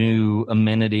launched a new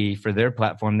amenity for their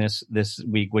platform this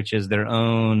week, which is their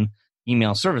own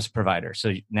email service provider.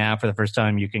 So now, for the first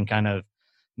time, you can kind of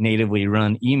natively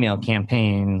run email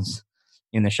campaigns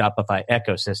in the Shopify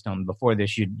ecosystem. Before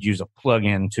this, you'd use a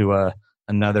plugin to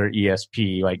another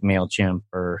ESP like MailChimp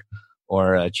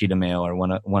or Cheetah Mail or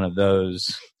one of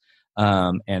those.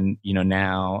 And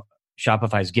now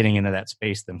Shopify is getting into that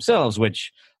space themselves,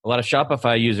 which a lot of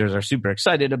Shopify users are super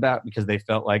excited about because they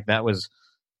felt like that was,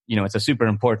 it's a super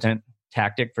important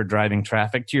tactic for driving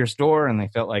traffic to your store, and they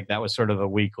felt like that was sort of a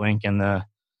weak link in the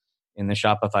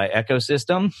Shopify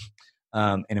ecosystem.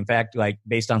 And in fact, like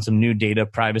based on some new data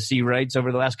privacy rights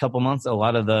over the last couple months, a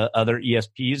lot of the other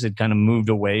ESPs had kind of moved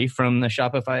away from the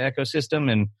Shopify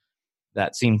ecosystem, and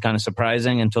that seemed kind of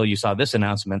surprising until you saw this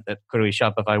announcement that clearly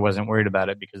Shopify wasn't worried about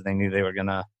it because they knew they were going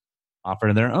to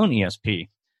offer their own ESP.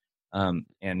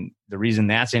 And the reason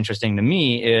that's interesting to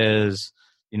me is,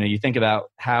 you think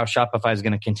about how Shopify is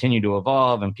going to continue to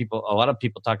evolve, and a lot of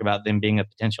people talk about them being a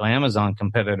potential Amazon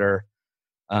competitor.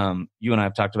 You and I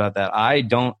have talked about that. I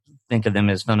don't think of them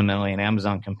as fundamentally an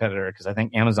Amazon competitor because I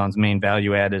think Amazon's main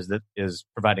value add is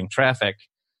providing traffic,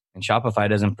 and Shopify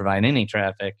doesn't provide any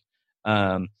traffic.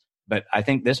 But I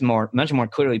think this much more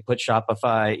clearly puts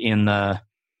Shopify in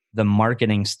the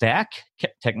marketing stack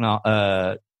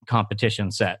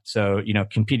competition set. So,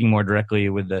 competing more directly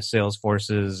with the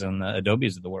Salesforces and the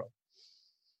Adobes of the world.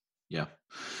 Yeah.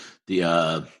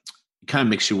 It kind of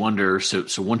makes you wonder.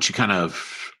 So once you kind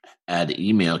of add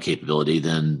email capability,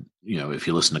 then, if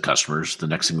you listen to customers, the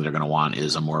next thing they're going to want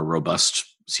is a more robust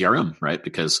CRM, right?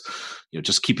 Because,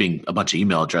 just keeping a bunch of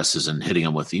email addresses and hitting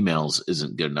them with emails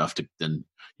isn't good enough. Then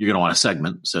you're going to want a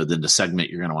segment. So then to segment,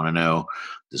 you're going to want to know,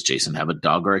 does Jason have a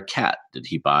dog or a cat?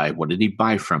 What did he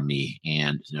buy from me?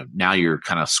 And now you're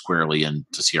kind of squarely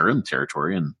into CRM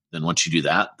territory. And then once you do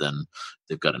that, then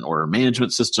they've got an order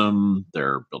management system.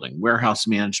 They're building warehouse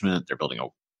management. They're building a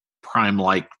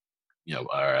Prime-like,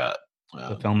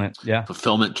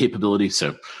 fulfillment capability.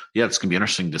 So yeah, it's going to be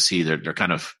interesting to see. They're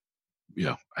kind of,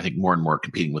 I think more and more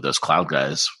competing with those cloud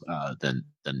guys than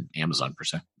Amazon per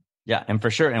se. Yeah, and for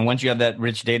sure. And once you have that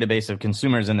rich database of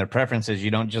consumers and their preferences,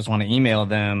 you don't just want to email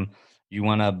them. You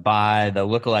want to buy the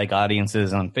lookalike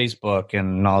audiences on Facebook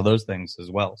and all those things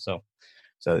as well. So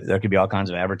there could be all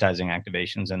kinds of advertising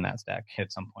activations in that stack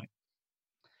at some point.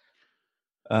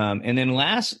 And then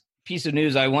last piece of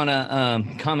news I want to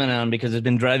comment on because it's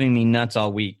been driving me nuts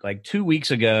all week. Like 2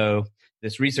 weeks ago,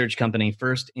 this research company,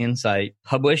 First Insight,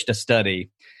 published a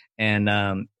study. And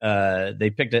they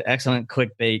picked an excellent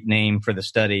clickbait name for the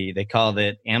study. They called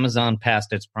it Amazon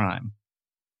Past Its Prime.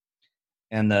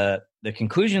 And the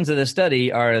conclusions of the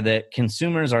study are that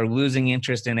consumers are losing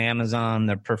interest in Amazon.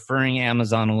 They're preferring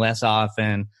Amazon less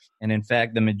often. And in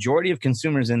fact, the majority of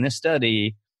consumers in this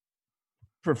study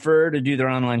prefer to do their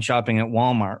online shopping at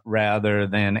Walmart rather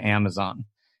than Amazon.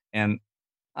 And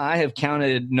I have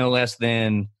counted no less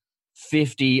than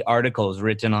 50 articles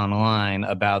written online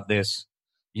about this,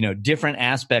 different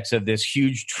aspects of this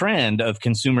huge trend of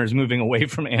consumers moving away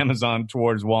from Amazon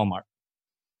towards Walmart.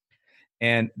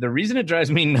 And the reason it drives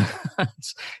me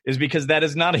nuts is because that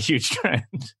is not a huge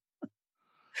trend.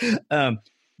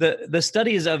 The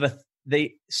study is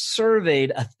they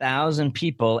surveyed 1,000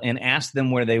 people and asked them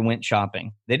where they went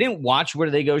shopping. They didn't watch where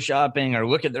they go shopping or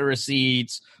look at their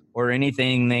receipts or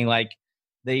anything.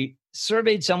 They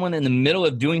surveyed someone in the middle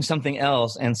of doing something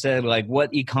else and said, like,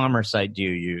 what e-commerce site do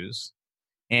you use?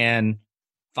 And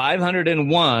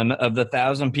 501 of the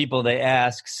 1,000 people they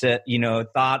asked said,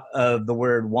 thought of the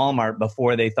word Walmart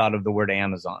before they thought of the word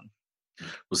Amazon.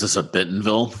 Was this a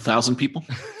Bentonville 1,000 people?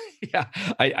 Yeah,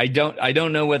 I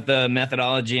don't know what the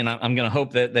methodology, and I'm going to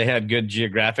hope that they had good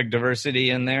geographic diversity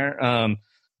in there.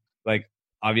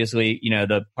 Obviously,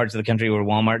 the parts of the country where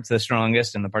Walmart's the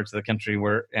strongest and the parts of the country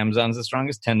where Amazon's the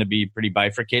strongest tend to be pretty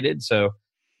bifurcated. So,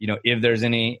 if there's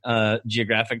any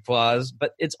geographic flaws,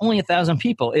 but it's only 1,000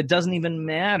 people. It doesn't even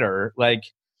matter. Like,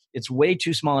 it's way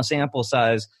too small a sample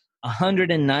size.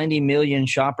 190 million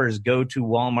shoppers go to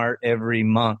Walmart every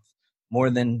month.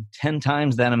 More than 10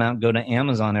 times that amount go to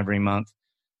Amazon every month.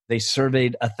 They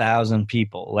surveyed 1,000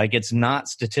 people. Like, it's not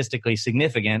statistically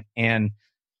significant. And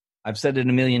I've said it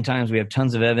a million times. We have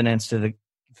tons of evidence to the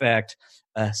fact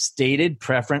stated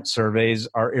preference surveys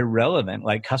are irrelevant.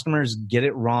 Like, customers get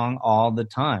it wrong all the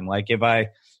time. Like, if I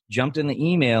jumped in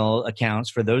the email accounts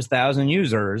for those 1,000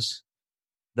 users,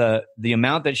 the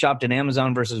amount that shopped in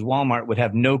Amazon versus Walmart would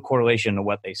have no correlation to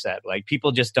what they said. Like,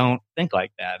 people just don't think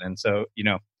like that. And so,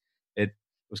 it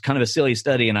was kind of a silly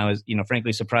study, and I was,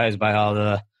 frankly surprised by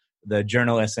all the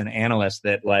journalists and analysts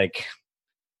that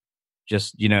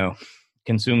just,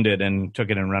 consumed it and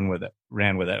took it and ran with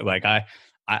it. Like,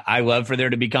 I love for there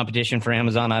to be competition for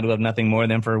Amazon. I'd love nothing more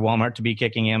than for Walmart to be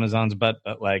kicking Amazon's butt.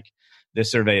 But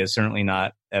this survey is certainly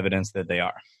not evidence that they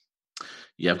are.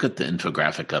 Yeah, I've got the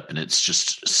infographic up, and it's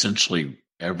just essentially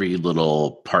every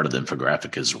little part of the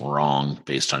infographic is wrong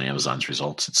based on Amazon's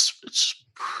results. It's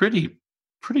pretty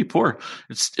poor.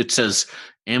 It says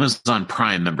Amazon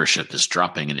Prime membership is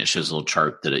dropping, and it shows a little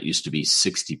chart that it used to be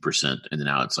 60%, and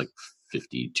now it's like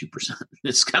 52%.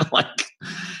 It's kind of like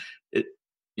it,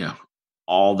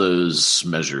 all those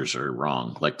measures are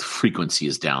wrong. Like the frequency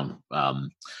is down.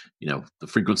 The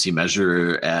frequency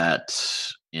measure at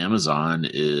Amazon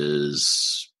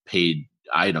is paid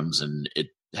items, and it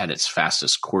had its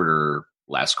fastest quarter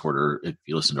last quarter. If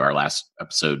you listen to our last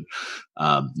episode,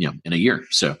 in a year.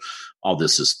 So all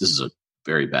this is a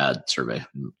very bad survey.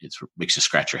 It makes you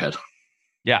scratch your head.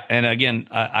 Yeah, and again,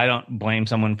 I don't blame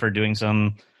someone for doing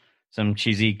some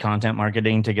cheesy content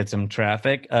marketing to get some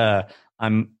traffic. I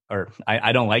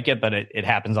don't like it, but it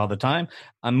happens all the time.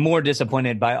 I'm more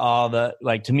disappointed by all the,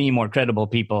 to me, more credible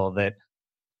people that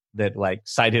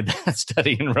cited that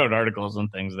study and wrote articles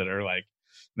and things that are like,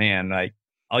 man,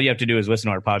 all you have to do is listen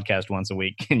to our podcast once a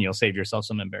week and you'll save yourself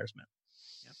some embarrassment.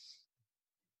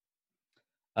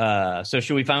 Yep. So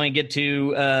should we finally get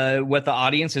to what the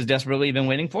audience has desperately been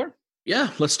waiting for? Yeah,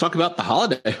 let's talk about the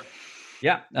holiday.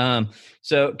 Yeah.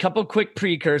 So a couple quick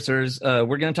precursors. We're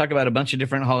going to talk about a bunch of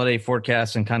different holiday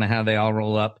forecasts and kind of how they all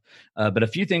roll up. But a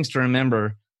few things to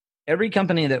remember. Every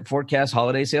company that forecasts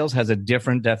holiday sales has a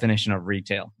different definition of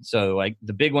retail. So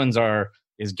the big ones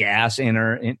is gas in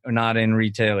or not in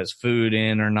retail? Is food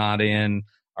in or not in?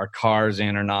 Are cars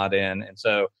in or not in? And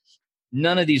so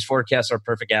none of these forecasts are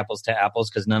perfect apples to apples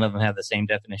because none of them have the same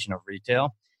definition of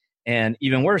retail. And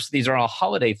even worse, these are all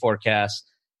holiday forecasts.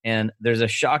 And there's a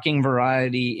shocking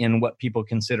variety in what people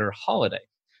consider holiday.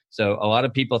 So a lot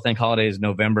of people think holiday is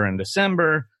November and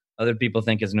December. Other people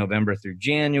think it's November through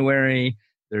January.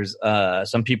 There's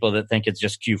some people that think it's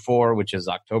just Q4, which is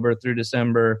October through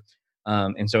December.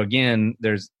 And so again,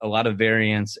 there's a lot of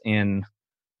variance in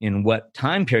what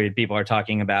time period people are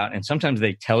talking about. And sometimes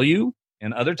they tell you,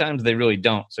 and other times they really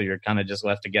don't. So you're kind of just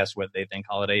left to guess what they think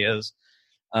holiday is.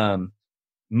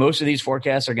 Most of these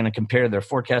forecasts are going to compare their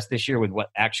forecast this year with what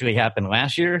actually happened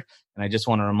last year. And I just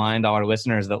want to remind all our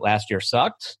listeners that last year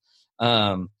sucked.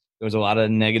 There was a lot of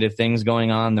negative things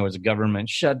going on. There was a government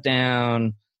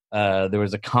shutdown. There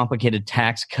was a complicated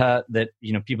tax cut that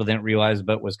people didn't realize,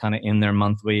 but was kind of in their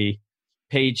monthly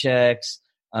paychecks.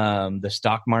 The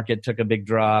stock market took a big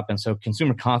drop, and so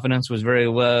consumer confidence was very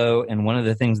low. And one of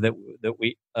the things that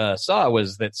we saw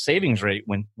was that savings rate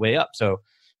went way up. So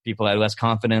people had less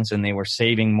confidence, and they were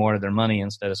saving more of their money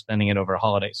instead of spending it over a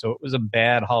holiday. So it was a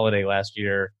bad holiday last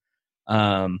year.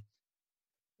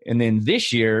 And then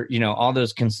this year, all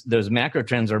those macro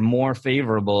trends are more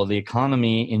favorable. The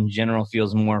economy in general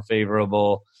feels more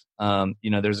favorable.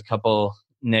 There's a couple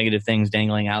negative things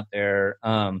dangling out there.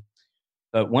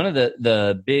 But one of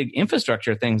the big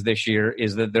infrastructure things this year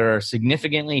is that there are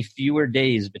significantly fewer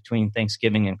days between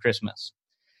Thanksgiving and Christmas.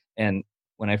 And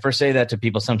when I first say that to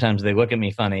people, sometimes they look at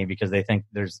me funny because they think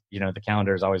there's, the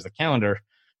calendar is always the calendar.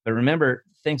 But remember,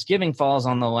 Thanksgiving falls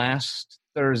on the last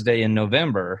Thursday in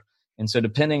November. And so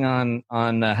depending on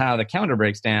how the calendar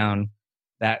breaks down,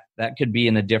 that could be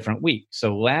in a different week.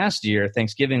 So last year,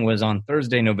 Thanksgiving was on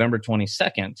Thursday, November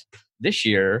 22nd. This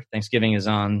year, Thanksgiving is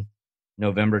on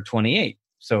November 28th.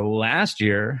 So last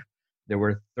year, there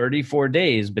were 34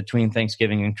 days between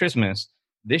Thanksgiving and Christmas.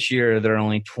 This year, there are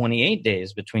only 28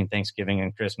 days between Thanksgiving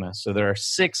and Christmas. So there are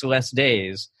 6 less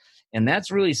days. And that's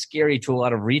really scary to a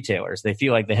lot of retailers. They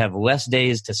feel like they have less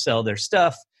days to sell their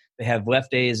stuff. They have less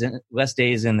days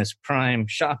in this prime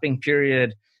shopping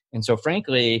period. And so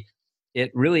frankly,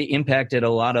 it really impacted a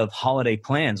lot of holiday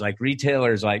plans. Like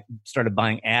retailers started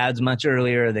buying ads much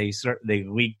earlier. They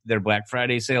leaked their Black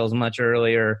Friday sales much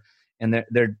earlier. And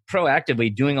they're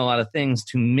proactively doing a lot of things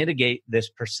to mitigate this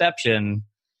perception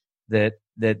that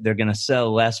they're going to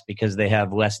sell less because they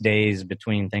have less days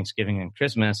between Thanksgiving and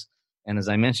Christmas. And as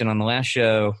I mentioned on the last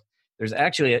show, there's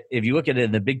actually, if you look at it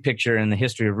in the big picture in the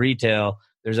history of retail,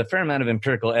 there's a fair amount of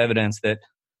empirical evidence that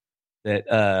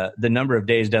the number of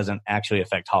days doesn't actually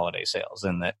affect holiday sales,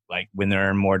 and that when there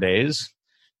are more days,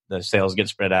 the sales get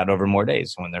spread out over more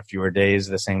days. When there are fewer days,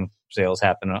 the same sales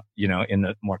happen, in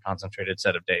a more concentrated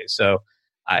set of days. So,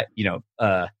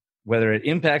 whether it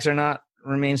impacts or not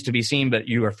remains to be seen. But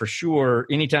you are for sure,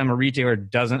 anytime a retailer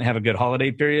doesn't have a good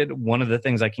holiday period, one of the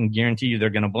things I can guarantee you they're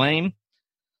going to blame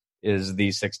is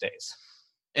these 6 days.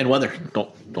 And weather.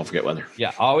 Don't forget weather.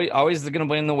 Yeah, always they're going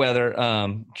to blame the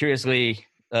weather. Curiously,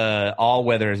 all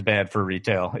weather is bad for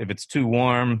retail. If it's too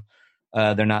warm,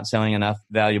 they're not selling enough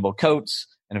valuable coats.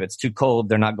 And if it's too cold,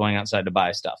 they're not going outside to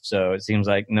buy stuff. So it seems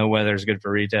like no weather is good for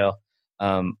retail.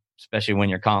 especially when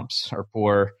your comps are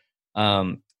poor.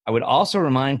 I would also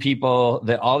remind people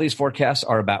that all these forecasts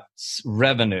are about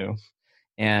revenue.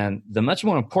 And the much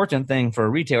more important thing for a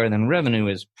retailer than revenue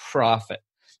is profit.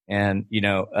 And,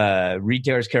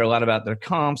 retailers care a lot about their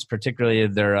comps, particularly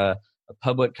if they're a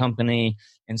public company.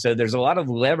 And so there's a lot of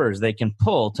levers they can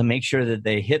pull to make sure that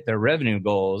they hit their revenue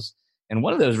goals. And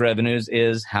one of those revenues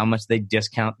is how much they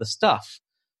discount the stuff.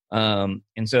 And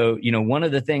so, one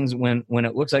of the things when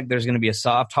it looks like there's going to be a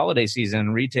soft holiday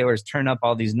season, retailers turn up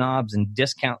all these knobs and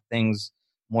discount things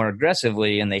more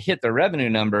aggressively, and they hit their revenue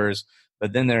numbers,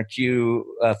 but then their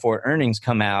Q4 earnings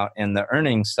come out and the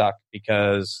earnings suck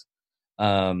because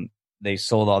they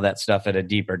sold all that stuff at a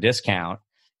deeper discount.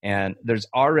 And there's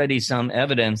already some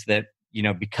evidence that,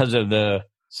 because of the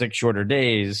 6 shorter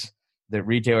days, that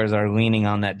retailers are leaning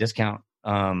on that discount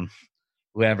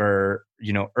lever,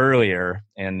 earlier.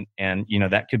 And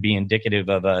that could be indicative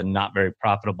of a not very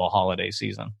profitable holiday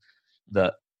season.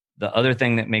 The other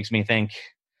thing that makes me think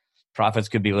profits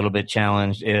could be a little bit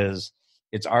challenged is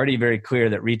it's already very clear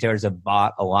that retailers have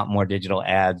bought a lot more digital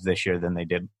ads this year than they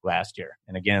did last year.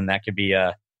 And again, that could be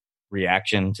a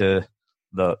reaction to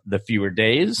the fewer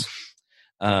days.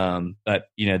 But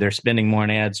they're spending more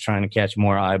on ads, trying to catch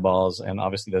more eyeballs. And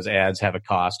obviously those ads have a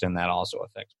cost, and that also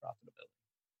affects profitability.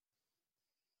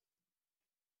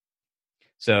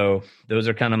 So those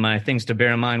are kind of my things to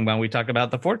bear in mind when we talk about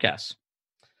the forecasts.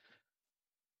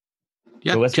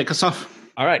 Yeah, so kick us off.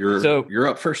 All right, you're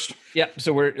up first. Yeah,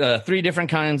 so we're 3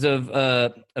 different kinds of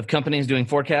companies doing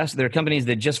forecasts. There are companies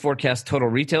that just forecast total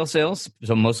retail sales,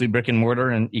 so mostly brick and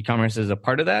mortar, and e-commerce is a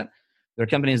part of that. There are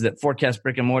companies that forecast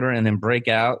brick and mortar and then break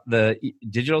out the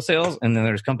digital sales, and then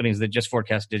there's companies that just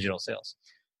forecast digital sales.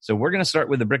 So we're going to start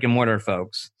with the brick and mortar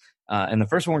folks, and the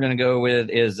first one we're going to go with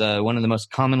is one of the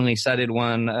most commonly cited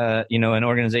one. An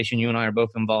organization you and I are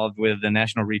both involved with, the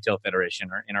National Retail Federation,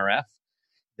 or NRF.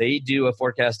 They do a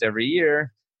forecast every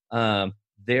year.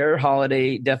 Their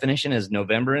holiday definition is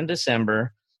November and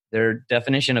December. Their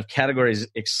definition of categories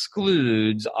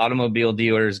excludes automobile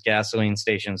dealers, gasoline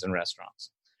stations, and restaurants.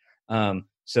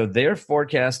 So they're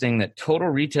forecasting that total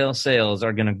retail sales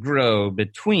are going to grow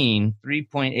between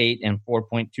 3.8 and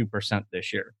 4.2%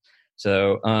 this year.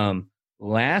 So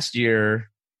last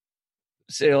year,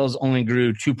 sales only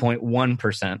grew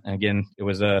 2.1%. Again, it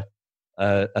was a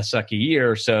sucky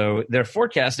year. So they're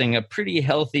forecasting a pretty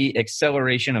healthy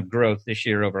acceleration of growth this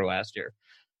year over last year.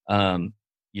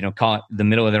 Call it the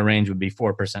middle of their range would be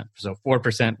 4%. So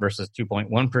 4% versus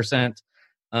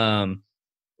 2.1%.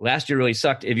 Last year really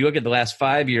sucked. If you look at the last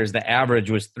 5 years, the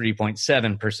average was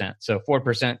 3.7%. So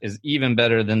 4% is even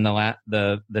better than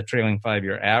the trailing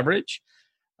 5-year average.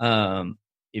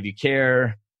 If you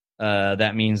care,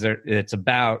 that means it's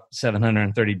about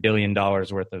 $730 billion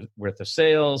worth of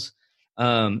sales.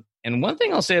 And one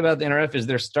thing I'll say about the NRF is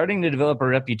they're starting to develop a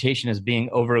reputation as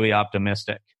being overly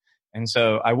optimistic. And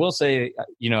so I will say,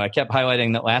 I kept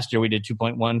highlighting that last year we did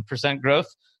 2.1%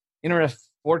 growth. NRF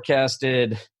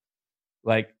forecasted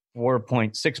like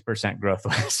 4.6% growth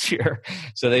last year.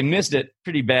 So they missed it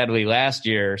pretty badly last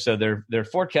year. So their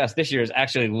forecast this year is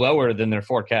actually lower than their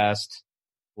forecast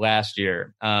last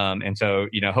year. And so,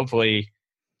 hopefully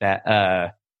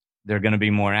that they're going to be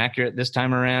more accurate this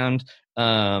time around.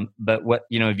 But what,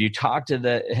 if you talk to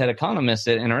the head economists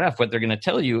at NRF, what they're going to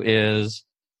tell you is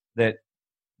that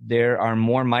there are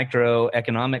more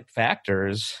microeconomic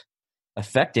factors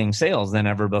affecting sales than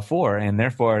ever before. And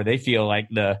therefore they feel like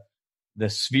the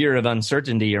sphere of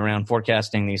uncertainty around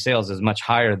forecasting these sales is much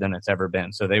higher than it's ever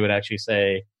been. So they would actually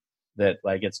say that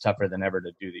like it's tougher than ever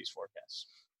to do these forecasts.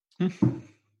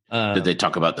 Did they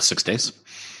talk about the 6 days?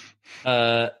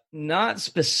 Not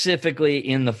specifically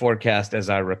in the forecast,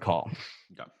 as I recall.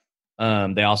 Okay.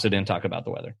 They also didn't talk about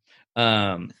the weather.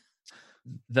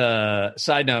 The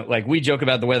side note, like we joke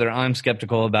about the weather. I'm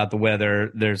skeptical about the weather.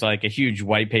 There's like a huge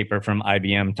white paper from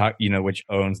IBM, which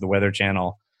owns the Weather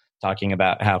Channel, talking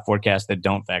about how forecasts that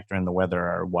don't factor in the weather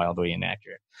are wildly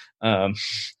inaccurate.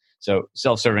 So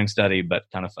self-serving study, but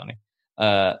kind of funny.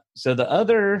 So the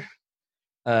other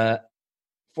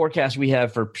forecast we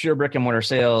have for pure brick and mortar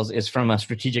sales is from a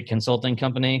strategic consulting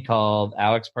company called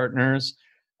AlixPartners.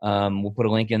 We'll put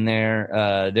a link in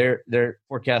there. Their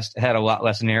forecast had a lot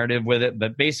less narrative with it,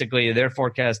 but basically they're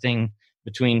forecasting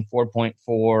between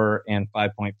 4.4 and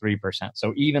 5.3%.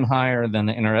 So even higher than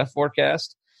the NRF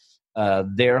forecast.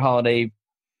 Their holiday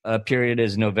period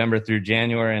is November through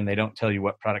January, and they don't tell you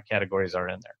what product categories are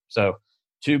in there. So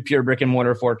 2 pure brick and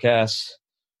mortar forecasts.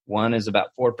 One is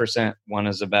about 4%. One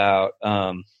is about,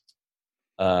 call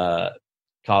it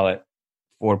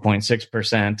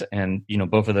 4.6%. And,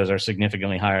 both of those are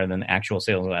significantly higher than the actual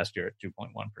sales last year at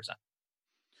 2.1%.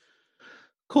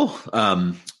 Cool.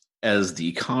 As the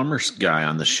e-commerce guy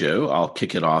on the show, I'll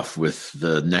kick it off with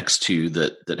the next two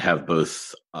that have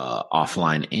both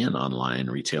offline and online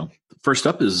retail. First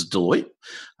up is Deloitte.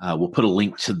 We'll put a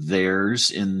link to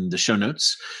theirs in the show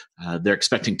notes. They're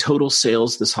expecting total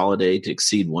sales this holiday to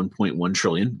exceed 1.1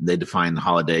 trillion. They define the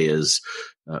holiday as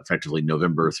effectively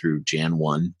November through Jan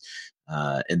 1.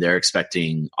 And they're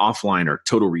expecting offline or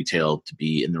total retail to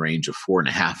be in the range of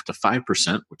 4.5% to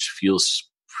 5%, which feels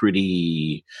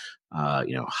pretty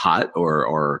hot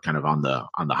or kind of on the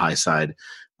high side.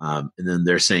 And then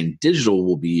they're saying digital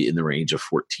will be in the range of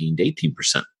 14 to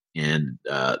 18%. And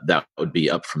that would be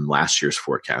up from last year's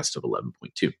forecast of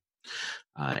 11.2.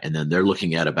 And then they're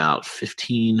looking at about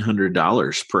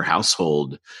 $1,500 per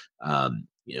household,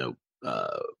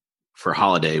 for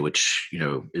holiday, which,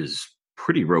 is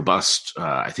pretty robust.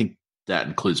 I think that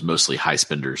includes mostly high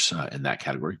spenders in that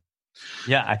category.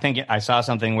 Yeah, I think I saw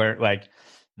something where like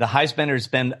the high spenders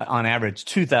spend on average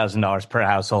 $2,000 per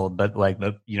household, but like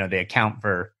they account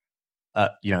for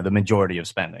the majority of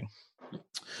spending.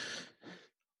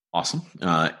 Awesome.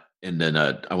 And then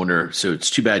I wonder. So it's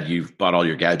too bad you've bought all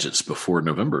your gadgets before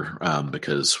November,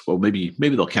 because maybe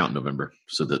they'll count November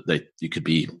so that you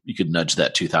could nudge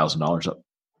that $2,000 up.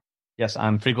 Yes,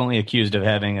 I'm frequently accused of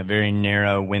having a very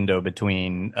narrow window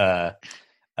between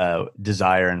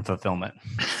desire and fulfillment.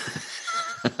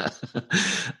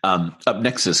 Up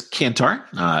next is Kantar.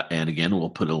 And again, we'll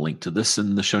put a link to this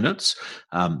in the show notes.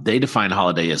 They define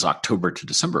holiday as October to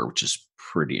December, which is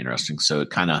pretty interesting. So it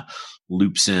kind of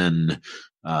loops in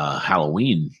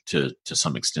Halloween to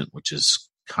some extent, which is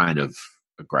kind of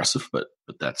aggressive, but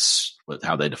that's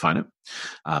how they define it.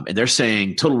 And they're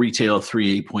saying total retail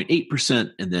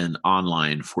 3.8% and then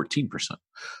online 14%.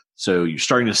 So you're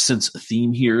starting to sense a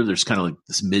theme here. There's kind of like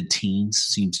this mid-teens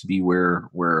seems to be where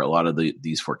a lot of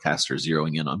these forecasts are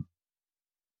zeroing in on.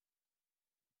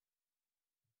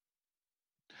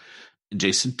 And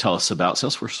Jason, tell us about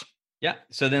Salesforce. Yeah.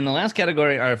 So then the last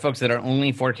category are folks that are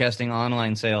only forecasting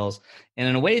online sales. And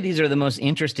in a way, these are the most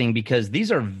interesting because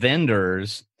these are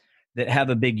vendors that have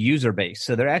a big user base.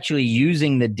 So they're actually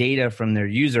using the data from their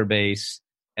user base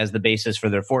as the basis for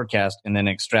their forecast and then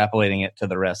extrapolating it to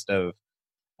the rest of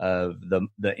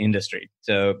the industry.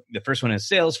 So the first one is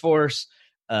Salesforce.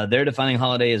 They're defining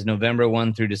holiday as November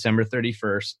 1 through December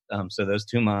 31st. So those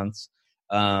 2 months.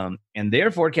 And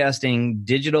they're forecasting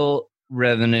digital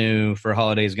revenue for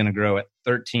holiday is going to grow at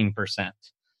 13%.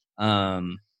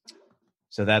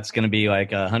 So that's going to be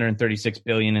like 136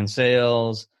 billion in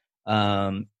sales.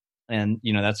 And,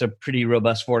 that's a pretty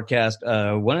robust forecast.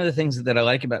 One of the things that I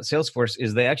like about Salesforce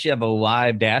is they actually have a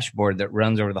live dashboard that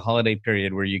runs over the holiday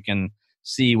period where you can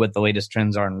see what the latest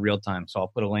trends are in real time. So I'll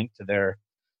put a link to their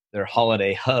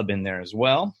holiday hub in there as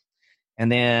well.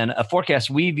 And then a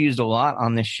forecast we've used a lot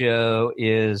on this show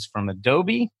is from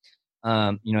Adobe.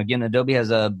 Again, Adobe has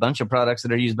a bunch of products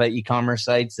that are used by e-commerce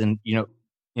sites. And,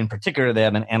 in particular, they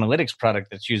have an analytics product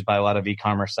that's used by a lot of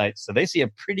e-commerce sites. So they see a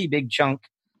pretty big chunk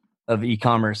of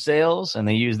e-commerce sales, and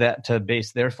they use that to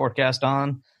base their forecast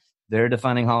on. They're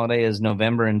defining holiday as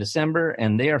November and December,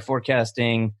 and they are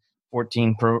forecasting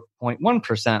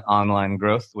 14.1% online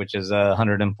growth, which is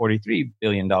 $143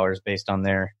 billion based on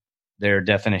their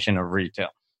definition of retail.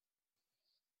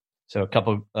 So a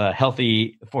couple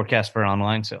healthy forecasts for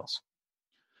online sales.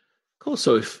 Cool.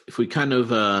 So if we kind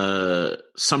of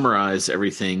summarize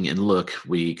everything and look,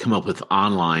 we come up with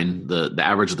online, the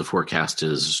average of the forecast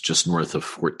is just north of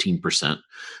 14%.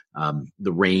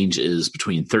 The range is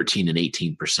between 13 and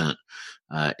 18%.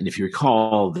 And if you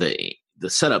recall, the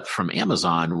setup from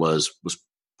Amazon was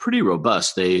pretty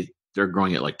robust. They're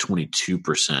growing at like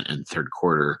 22% in third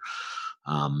quarter.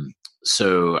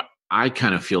 So I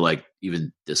kind of feel like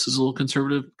even this is a little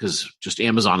conservative because just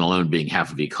Amazon alone being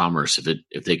half of e-commerce,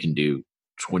 if they can do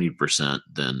 20%,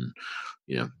 then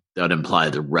that would imply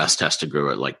the rest has to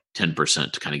grow at like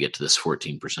 10% to kind of get to this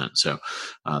 14%. So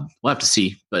we'll have to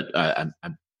see, but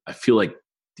I feel like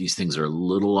these things are a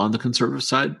little on the conservative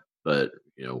side, but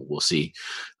we'll see.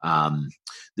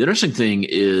 The interesting thing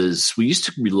is we used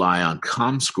to rely on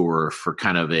ComScore for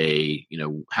kind of a,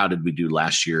 how did we do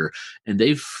last year? And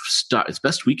they've stopped, as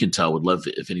best we can tell, would love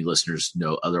if any listeners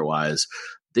know otherwise,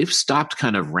 they've stopped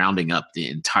kind of rounding up the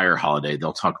entire holiday.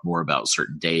 They'll talk more about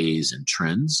certain days and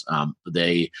trends.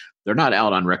 They're not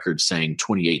out on record saying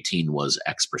 2018 was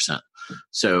X percent.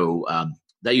 So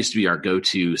that used to be our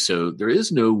go-to. So there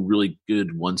is no really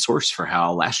good one source for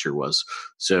how last year was.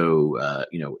 So,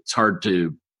 it's hard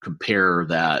to compare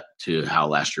that to how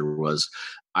last year was.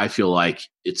 I feel like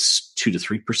it's 2 to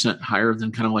 3% higher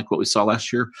than kind of like what we saw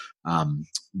last year.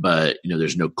 But,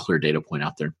 there's no clear data point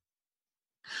out there.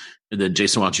 And then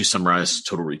Jason, why don't you summarize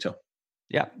total retail?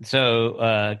 Yeah.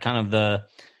 So kind of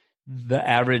the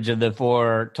average of the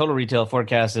four total retail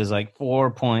forecast is like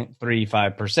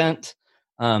 4.35%.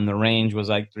 The range was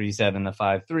like 3.7 to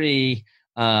 5.3.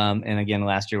 And again,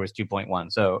 last year was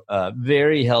 2.1. So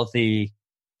very healthy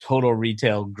total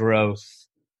retail growth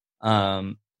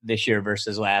this year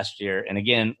versus last year. And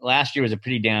again, last year was a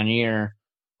pretty down year.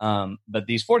 But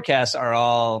these forecasts are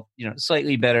all,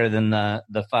 slightly better than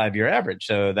the 5-year average.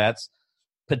 So that's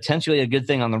potentially a good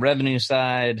thing on the revenue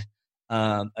side.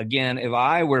 Again, if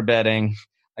I were betting,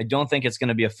 I don't think it's going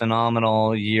to be a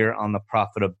phenomenal year on the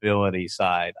profitability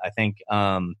side. I think,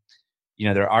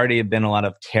 there already have been a lot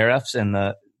of tariffs, and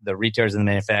the retailers and the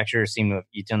manufacturers seem to have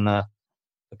eaten the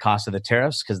cost of the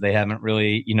tariffs because they haven't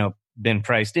really, been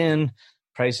priced in.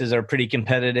 Prices are pretty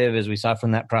competitive, as we saw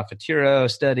from that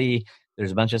Profitero study.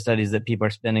 There's a bunch of studies that people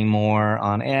are spending more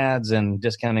on ads and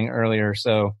discounting earlier.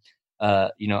 So,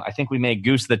 I think we may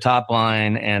goose the top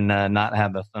line and not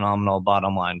have a phenomenal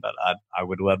bottom line, but I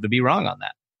would love to be wrong on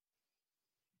that.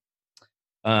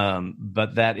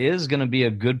 But that is going to be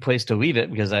a good place to leave it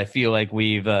because I feel like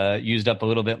we've used up a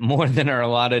little bit more than our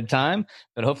allotted time,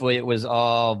 but hopefully it was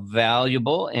all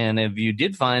valuable. And if you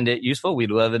did find it useful, we'd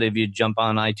love it if you jump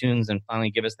on iTunes and finally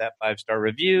give us that 5-star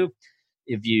review.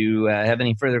 If you have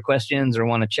any further questions or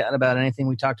want to chat about anything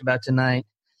we talked about tonight,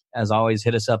 as always,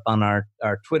 hit us up on our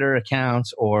Twitter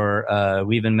accounts or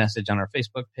leave a message on our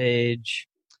Facebook page.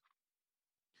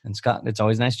 And Scott, it's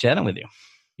always nice chatting with you.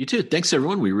 You too. Thanks,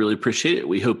 everyone. We really appreciate it.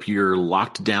 We hope you're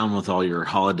locked down with all your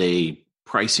holiday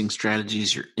pricing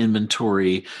strategies, your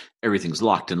inventory. Everything's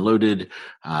locked and loaded.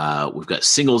 We've got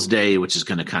Singles Day, which is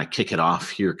going to kind of kick it off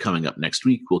here coming up next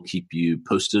week. We'll keep you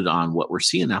posted on what we're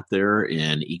seeing out there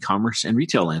in e-commerce and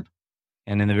retail land.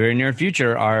 And in the very near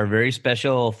future, our very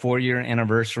special 4-year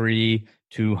anniversary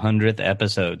 200th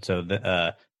episode. So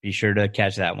be sure to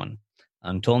catch that one.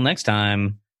 Until next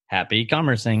time, happy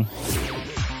commercing.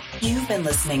 You've been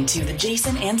listening to The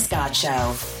Jason and Scott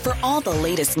Show. For all the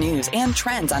latest news and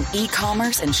trends on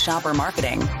e-commerce and shopper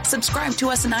marketing, subscribe to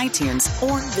us on iTunes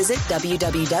or visit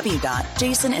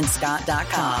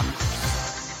www.jasonandscott.com.